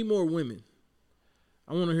need more women.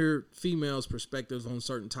 I want to hear females' perspectives on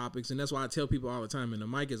certain topics, and that's why I tell people all the time, and the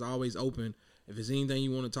mic is always open. If there's anything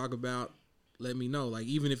you want to talk about, let me know. Like,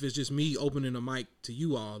 even if it's just me opening the mic to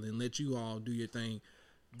you all and let you all do your thing.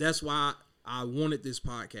 That's why I wanted this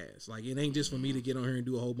podcast. Like, it ain't just for me to get on here and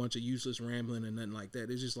do a whole bunch of useless rambling and nothing like that.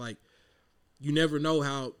 It's just like, you never know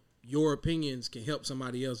how your opinions can help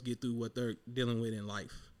somebody else get through what they're dealing with in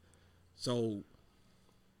life. So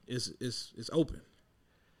it's open.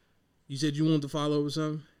 You said you wanted to follow up with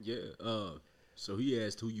something? Yeah. So he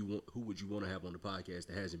asked who would you want to have on the podcast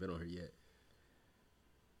that hasn't been on here yet?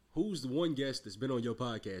 Who's the one guest that's been on your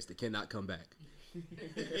podcast that cannot come back?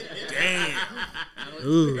 Damn.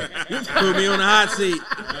 Ooh, put me on the hot seat.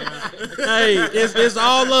 Hey, it's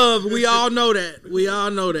all love. We all know that. We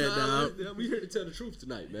all know that, dog. We here to tell the truth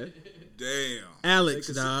tonight, man. Damn. Alex,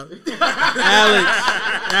 dog.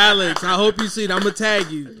 Alex. I hope you see it. I'm gonna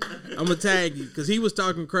tag you because he was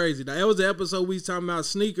talking crazy. That was the episode we was talking about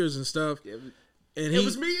sneakers and stuff. And It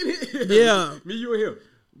was me and him. Yeah, Me, you, and him.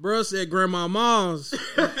 bro said Grandma Mars.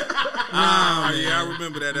 Yeah, I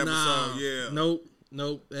remember that episode. Yeah.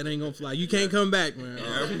 Nope, that ain't gonna fly. You can't come back, man. Yeah,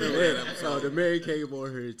 I remember that episode. So the man came on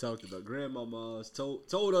here and talked about grandmamas,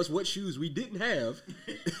 told us what shoes we didn't have.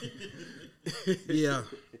 Yeah.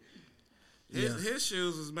 His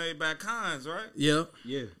shoes was made by Cons, right? Yeah.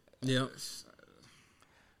 Yeah.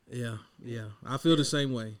 I feel the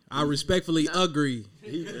same way. I respectfully agree.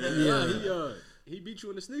 He beat you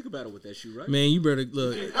in the sneaker battle with that shoe, right? Man, you better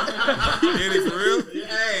look. Did he for real?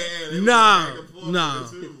 Hey, Nah.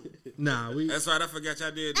 That's right. I forgot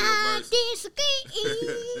y'all did do a verse.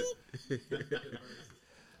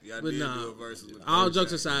 Y'all But did nah. do a verse. with All Verse.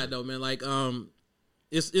 jokes aside, though, man, like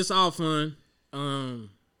it's all fun.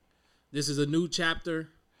 This is a new chapter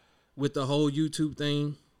with the whole YouTube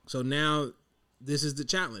thing. So now this is the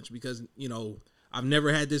challenge because I've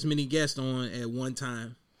never had this many guests on at one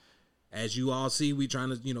time. As you all see, we trying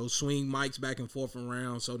to swing mics back and forth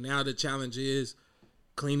around. So now the challenge is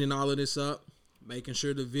cleaning all of this up, making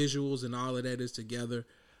sure the visuals and all of that is together.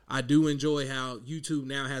 I do enjoy how YouTube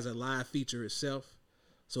now has a live feature itself.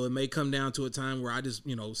 So it may come down to a time where I just,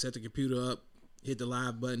 set the computer up, hit the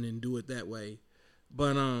live button and do it that way.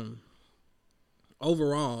 But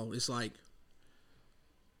overall, it's like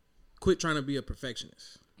quit trying to be a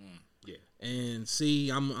perfectionist. Yeah. And see,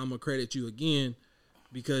 I'm gonna credit you again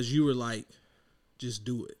because you were like, just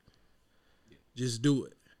do it. Just do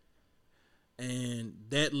it. And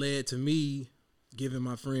that led to me giving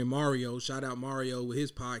my friend Mario, shout out Mario with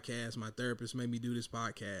his podcast. My therapist made me do this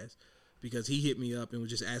podcast because he hit me up and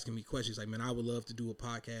was just asking me questions like, man, I would love to do a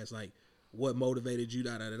podcast. Like, what motivated you,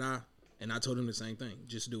 da-da-da-da. And I told him the same thing.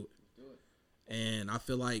 Just do it. And I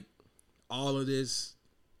feel like all of this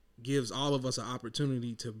gives all of us an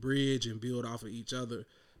opportunity to bridge and build off of each other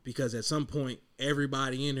because at some point,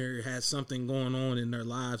 everybody in here has something going on in their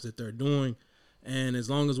lives that they're doing. And as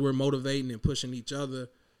long as we're motivating and pushing each other,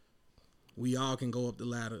 we all can go up the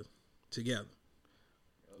ladder together.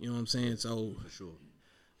 You know what I'm saying? So For sure.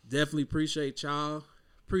 definitely appreciate y'all.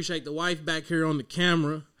 Appreciate the wife back here on the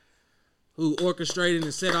camera who orchestrated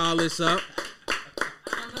and set all this up.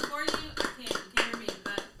 Before you can't hear me,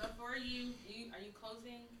 but before you are you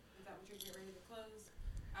closing? Is that what you're getting ready to close?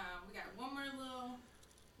 We got one more little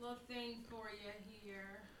thing for you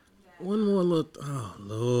here. One more little, oh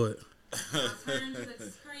Lord. I'll turn to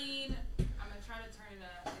the screen. I'm gonna try to turn it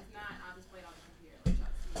up. If not, I'll just play it on the computer. Let y'all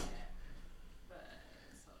see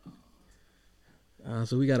that. But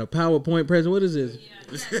So we got a PowerPoint presentation. What is this?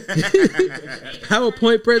 yeah, you guys,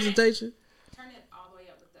 PowerPoint presentation? turn it all the way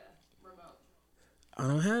up with the remote. I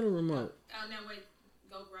don't have a remote. Oh no, wait.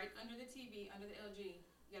 Go right under the TV, under the LG. You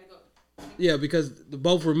gotta go. Yeah, because the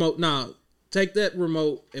both remote. Nah, take that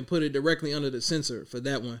remote and put it directly under the sensor for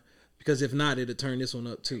that one. Because if not, it'll turn this one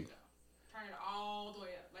up too. Turn it all the way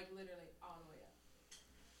up, like literally all the way up,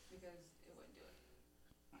 because it wouldn't do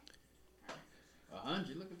it.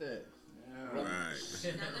 100. Look at that. Right. Now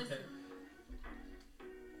listen.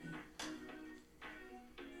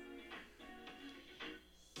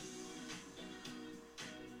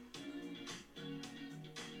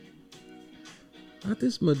 Not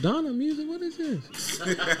this Madonna music. What is this?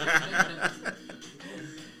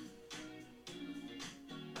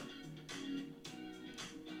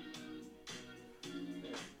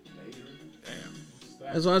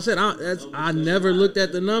 That's why I said I never looked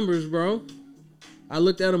at the numbers, bro. I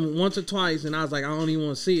looked at them once or twice, and I was like, I don't even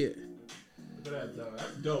want to see it.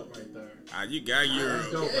 dope right there. You got Europe.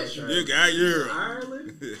 That's dope right there. You got Europe.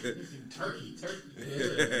 Ireland? Turkey. Yeah. You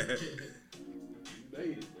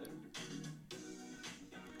made it, man.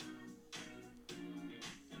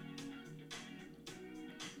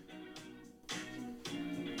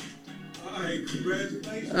 All right,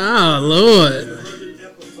 congratulations. Oh, Lord. 100th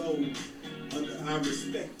episode of the I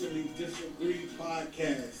Respectfully Disagree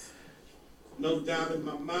podcast. No doubt in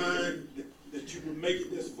my mind that you will make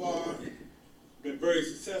it this far. Been very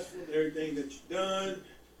successful in everything that you've done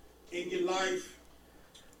in your life.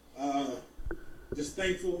 Just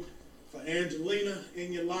thankful for Angelina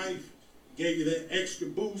in your life. Gave you that extra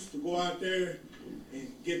boost to go out there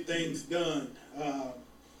and get things done.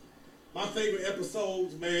 My favorite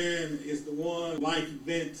episodes, man, is the one life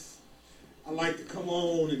events. I like to come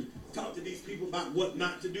on and talk to these people about what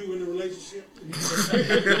not to do in a relationship. Things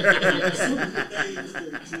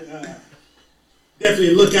to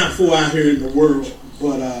definitely look out for out here in the world.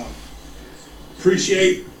 But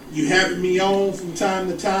appreciate you having me on from time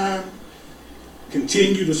to time.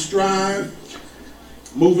 Continue to strive.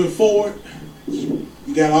 Moving forward. You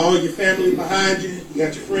got all your family behind you. You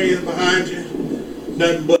got your friends behind you.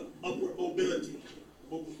 Nothing but upward mobility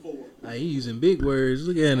moving forward. He using big words.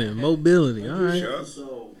 Look at him. Mobility. All right.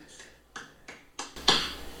 So,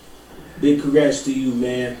 big congrats to you,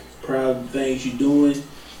 man. Proud of the things you're doing.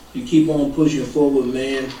 You keep on pushing forward,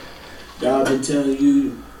 man. God been telling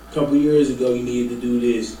you a couple years ago you needed to do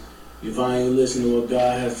this. You finally listen to what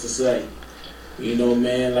God has to say. You know,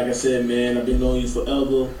 man, like I said, man, I've been knowing you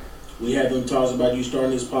forever. We had them talks about you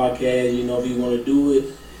starting this podcast. You know, if you want to do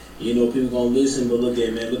it, you know, people going to listen. But look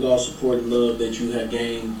at, man, look all support and love that you have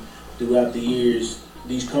gained throughout the years,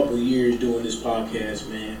 these couple of years doing this podcast,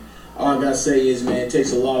 man. All I got to say is, man, it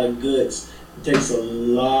takes a lot of guts. It takes a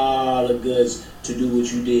lot of guts to do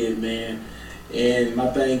what you did, man. And my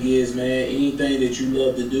thing is, man, anything that you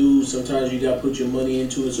love to do, sometimes you got to put your money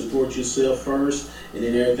into it, support yourself first, and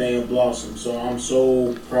then everything will blossom. So I'm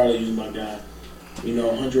so proud of you, my guy. You know,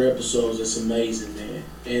 100 episodes, that's amazing, man.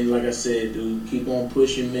 And like I said, dude, keep on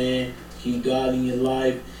pushing, man. Keep God in your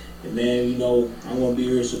life. And, man, you know, I'm going to be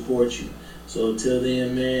here to support you. So till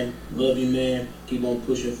then, man, love you, man. Keep on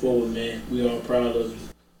pushing forward, man. We are proud of you.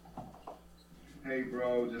 Hey,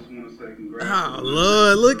 bro, just want to say congrats. Oh,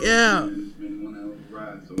 Lord, look out. It's been one hell of a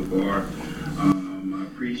ride so far. I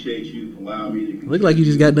appreciate you for allowing me to. Look like you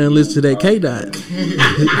just got done listening to that K-Dot.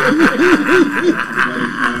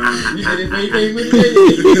 You said it made me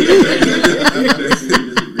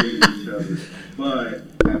disagree with each other. But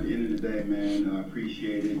at the end of the day, man, I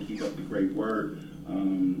appreciate it. Keep up the great work.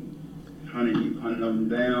 Hunting them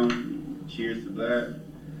down. Cheers to that.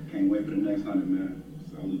 Can't wait for the next 100, man.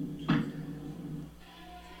 Salute.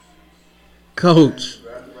 Coach.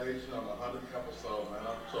 Congratulations on the 100th episode, man.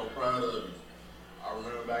 I'm so proud of you. I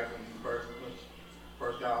remember back when you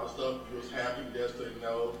first got all the stuff, you was happy just to, you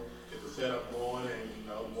know, get the setup going, and, you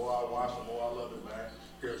know, the more I watch, the more I love it, man.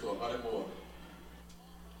 Here's to 100 more.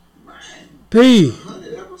 P.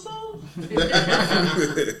 100 episodes?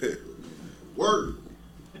 Word.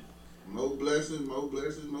 More blessings, more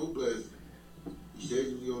blessings, more blessings. You said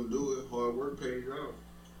you was going to do it. Hard work pays off.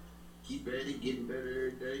 Keep at it, getting better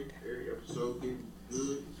every day. Every episode getting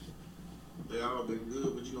good. They all been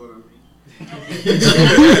good, but you know what I mean.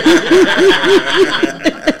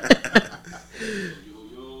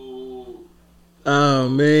 Oh,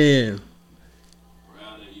 man.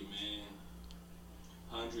 Proud of you, man.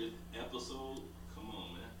 100th episode. Come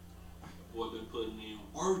on, man. Boy been putting in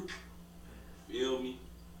work. Feel me?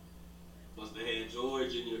 Must have had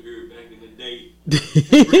George in your ear back in the day.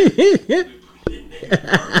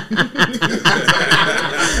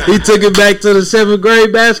 He took it back to the 7th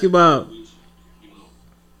grade basketball. You know,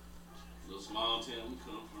 little small town we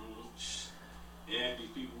come from. Half these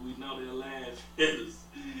people we know they'll laugh at us.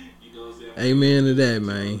 You know what I'm saying? Amen to that,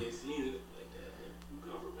 man. They seen it like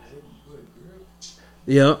that.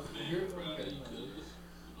 Yep. Man, proud of you, cuz. You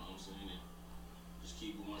know what I'm saying? Just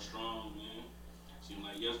keep going strong, man. Seemed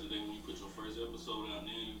like yesterday when you put your first episode out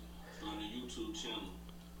there, you started a YouTube channel.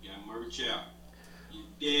 You got merch out. You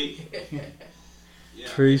dig? Yeah,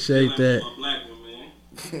 Appreciate that. I'm a black one, man.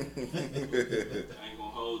 I ain't gonna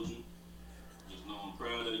hold you. Just know I'm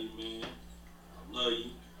proud of you, man. I love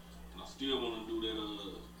you. And I still wanna do that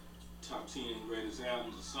top 10 greatest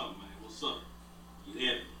albums or something, man. What's up? Get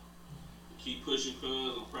at me. Keep pushing,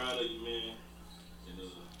 cuz. I'm proud of you, man. And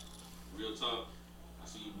real talk, I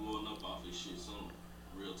see you blowing up off this shit soon.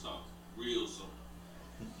 Real talk. Real soon.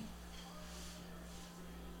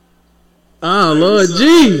 Oh, Lord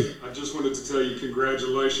G. I just wanted to tell you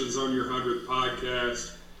congratulations on your 100th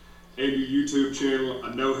podcast. and your YouTube channel.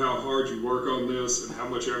 I know how hard you work on this and how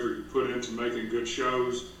much effort you put into making good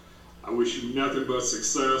shows. I wish you nothing but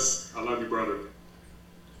success. I love you, brother.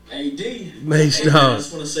 Hey, D. Nice Hey, man, job. I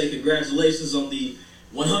just want to say congratulations on the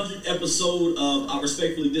 100th episode of I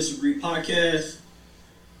Respectfully Disagree podcast.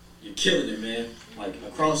 You're killing it, man. Like,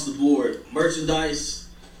 across the board. Merchandise,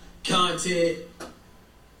 content,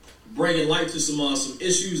 bringing light to some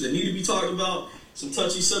issues that need to be talked about, some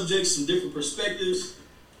touchy subjects, some different perspectives.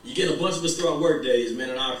 You get a bunch of us through our work days, man,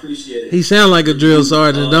 and I appreciate it. He sound like a drill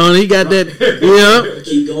sergeant, don't he? He got that, yeah.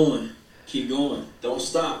 Keep going. Keep going. Don't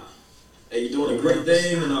stop. Hey, you're doing a great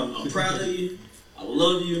thing, and I'm proud of you. I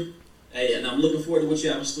love you. Hey, and I'm looking forward to what you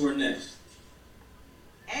have in store next.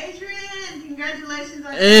 Adrian, congratulations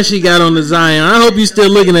on And she got on the Zion. I hope you still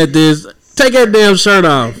looking at this. Take that damn shirt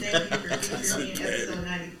off. Thank you for featuring me in episode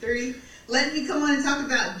 93. Letting me come on and talk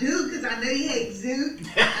about Duke, because I know you hate Zoot.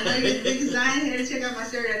 I know you're the biggest Zion here to check out my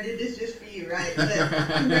shirt. I did this just for you, right? But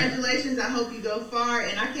congratulations. I hope you go far,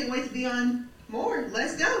 and I can't wait to be on more.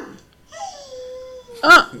 Let's go.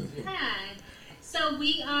 Hi. So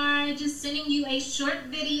we are just sending you a short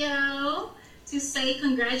video to say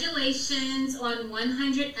congratulations on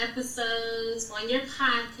 100 episodes on your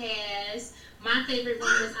podcast. My favorite one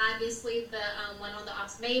was obviously the one on the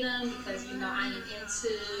ultimatum, because you know I am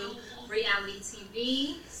into reality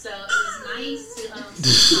TV. So it was nice to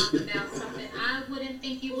talk about something I wouldn't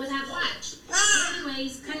think you would have watched.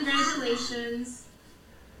 Anyways, congratulations.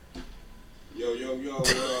 Yo,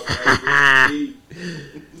 what up, baby?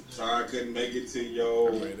 Sorry I couldn't make it to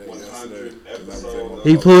your 100 episode.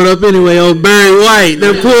 He pulled up anyway on Barry White.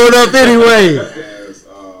 They pulled up anyway. As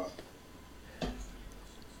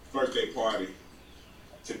birthday party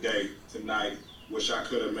tonight. Wish I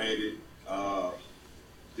could have made it.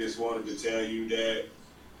 Just wanted to tell you that,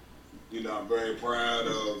 you know, I'm very proud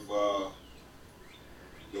of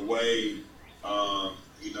the way,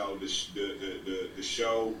 you know, the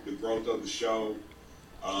show, the growth of the show.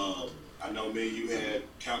 I know me and you had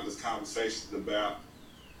countless conversations about,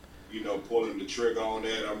 you know, pulling the trigger on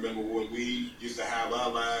that. I remember when we used to have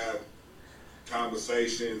our live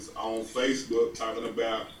conversations on Facebook talking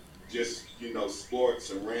about just, you know,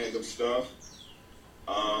 sports and random stuff.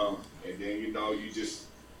 And then, you know, you just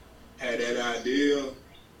had that idea,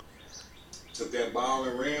 took that ball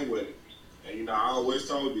and ran with it. And, you know, I always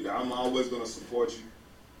told you that I'm always going to support you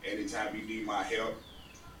anytime you need my help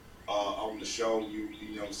on the show. You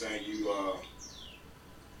know what I'm saying? You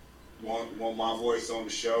want my voice on the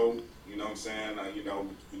show, you know what I'm saying? You know,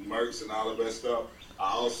 merch and all of that stuff.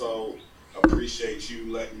 I also appreciate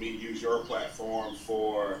you letting me use your platform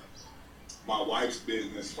for my wife's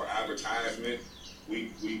business, for advertisement.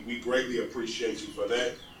 We greatly appreciate you for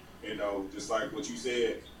that. You know, just like what you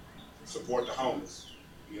said, support the homeless.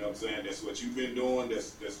 You know what I'm saying? That's what you've been doing.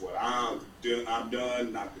 That's what I've done,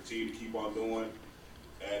 and I continue to keep on doing.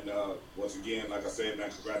 And once again, like I said,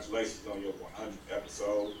 man, congratulations on your 100th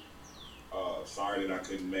episode. Sorry that I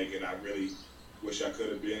couldn't make it. I really wish I could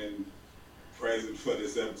have been present for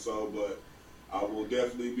this episode, but I will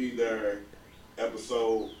definitely be there,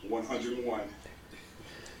 episode 101.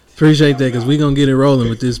 Appreciate that, because we're going to get it rolling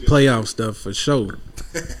with this playoff stuff for sure.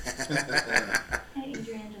 Hey,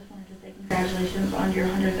 Adrian, just wanted to say congratulations on your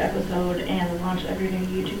 100th episode and the launch of your new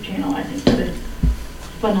YouTube channel. I think that is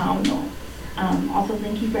phenomenal. Also,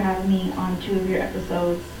 thank you for having me on 2 of your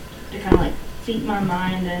episodes to kind of like speak my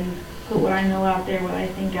mind and put what I know out there, what I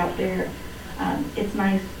think out there. It's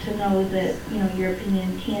nice to know that, you know, your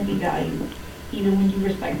opinion can be valued, even when you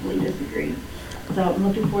respectfully disagree. So I'm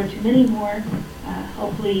looking forward to many more.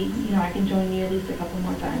 Hopefully, you know, I can join you at least a couple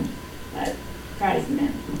more times. But proud of you,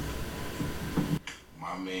 man.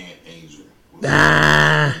 My man Angel was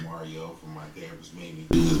Mario from my therapist made me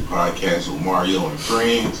do this podcast with Mario and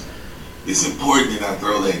friends. It's important that I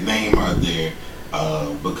throw that name out there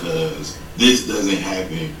because this doesn't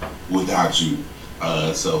happen without you.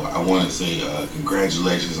 So I want to say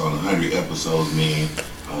congratulations on 100 episodes, man.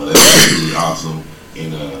 That's really awesome.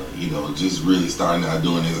 And, you know, just really starting out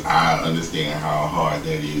doing this, I understand how hard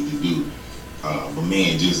that is to do. But,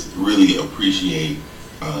 man, just really appreciate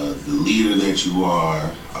the leader that you are,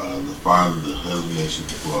 the father, the husband that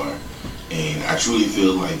you are. And I truly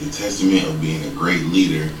feel like the testament of being a great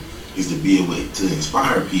leader is to be able to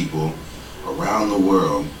inspire people around the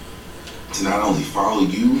world to not only follow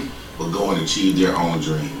you, but go and achieve their own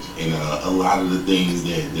dreams. And a lot of the things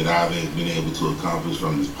that I've been able to accomplish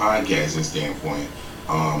from this podcasting standpoint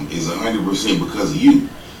is 100% because of you.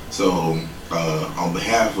 So on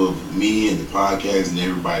behalf of me and the podcast and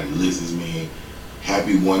everybody that listens, man,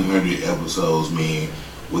 happy 100 episodes, man.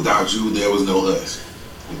 Without you, there was no us.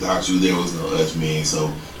 Without you, there was no us, man.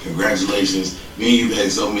 So congratulations. Me and you've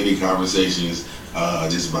had so many conversations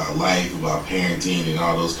just about life, about parenting, and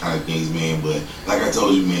all those kind of things, man. But like I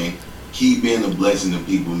told you, man, keep being a blessing to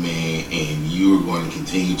people, man, and you are going to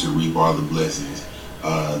continue to reap all the blessings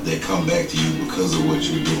that come back to you because of what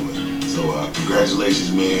you're doing. So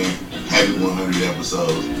congratulations, man. Happy 100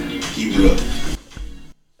 episodes. Keep it up.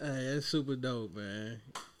 Hey, that's super dope, man.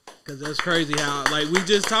 Because that's crazy how, like, we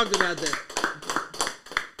just talked about that.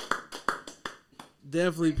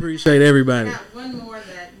 Definitely appreciate everybody. I got one more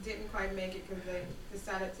that didn't quite make it because they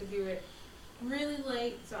decided to do it really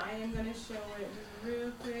late. So I am going to show it just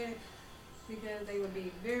real quick because they would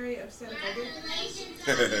be very upset if I didn't.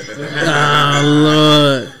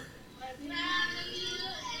 Oh, Lord.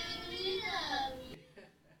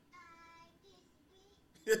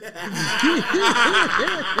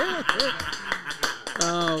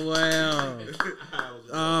 Oh, wow.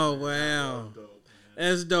 Oh, wow.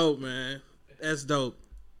 That's dope, man. That's dope.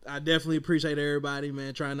 I definitely appreciate everybody,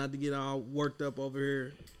 man. Trying not to get all worked up over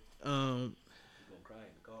here.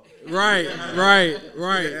 Right.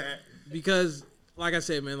 Because, like I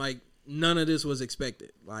said, man, like, none of this was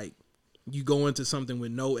expected. Like, you go into something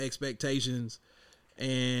with no expectations,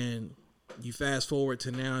 and you fast forward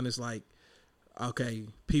to now, and it's like, okay,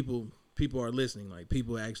 people are listening. Like,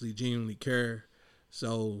 people actually genuinely care.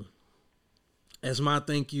 So that's my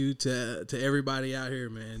thank you to everybody out here,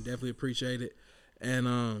 man. Definitely appreciate it.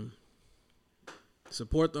 And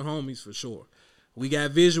support the homies for sure. We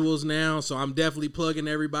got visuals now, so I'm definitely plugging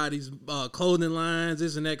everybody's clothing lines,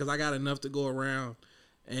 this and that, because I got enough to go around.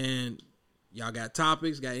 And y'all got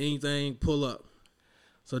topics, got anything, pull up.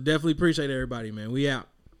 So definitely appreciate everybody, man. We out.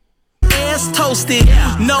 Ass toasted,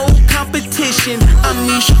 no competition.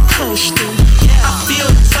 Amisha toasted. I feel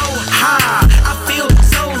so high, I feel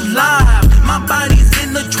so live. My body's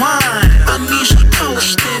in the twine.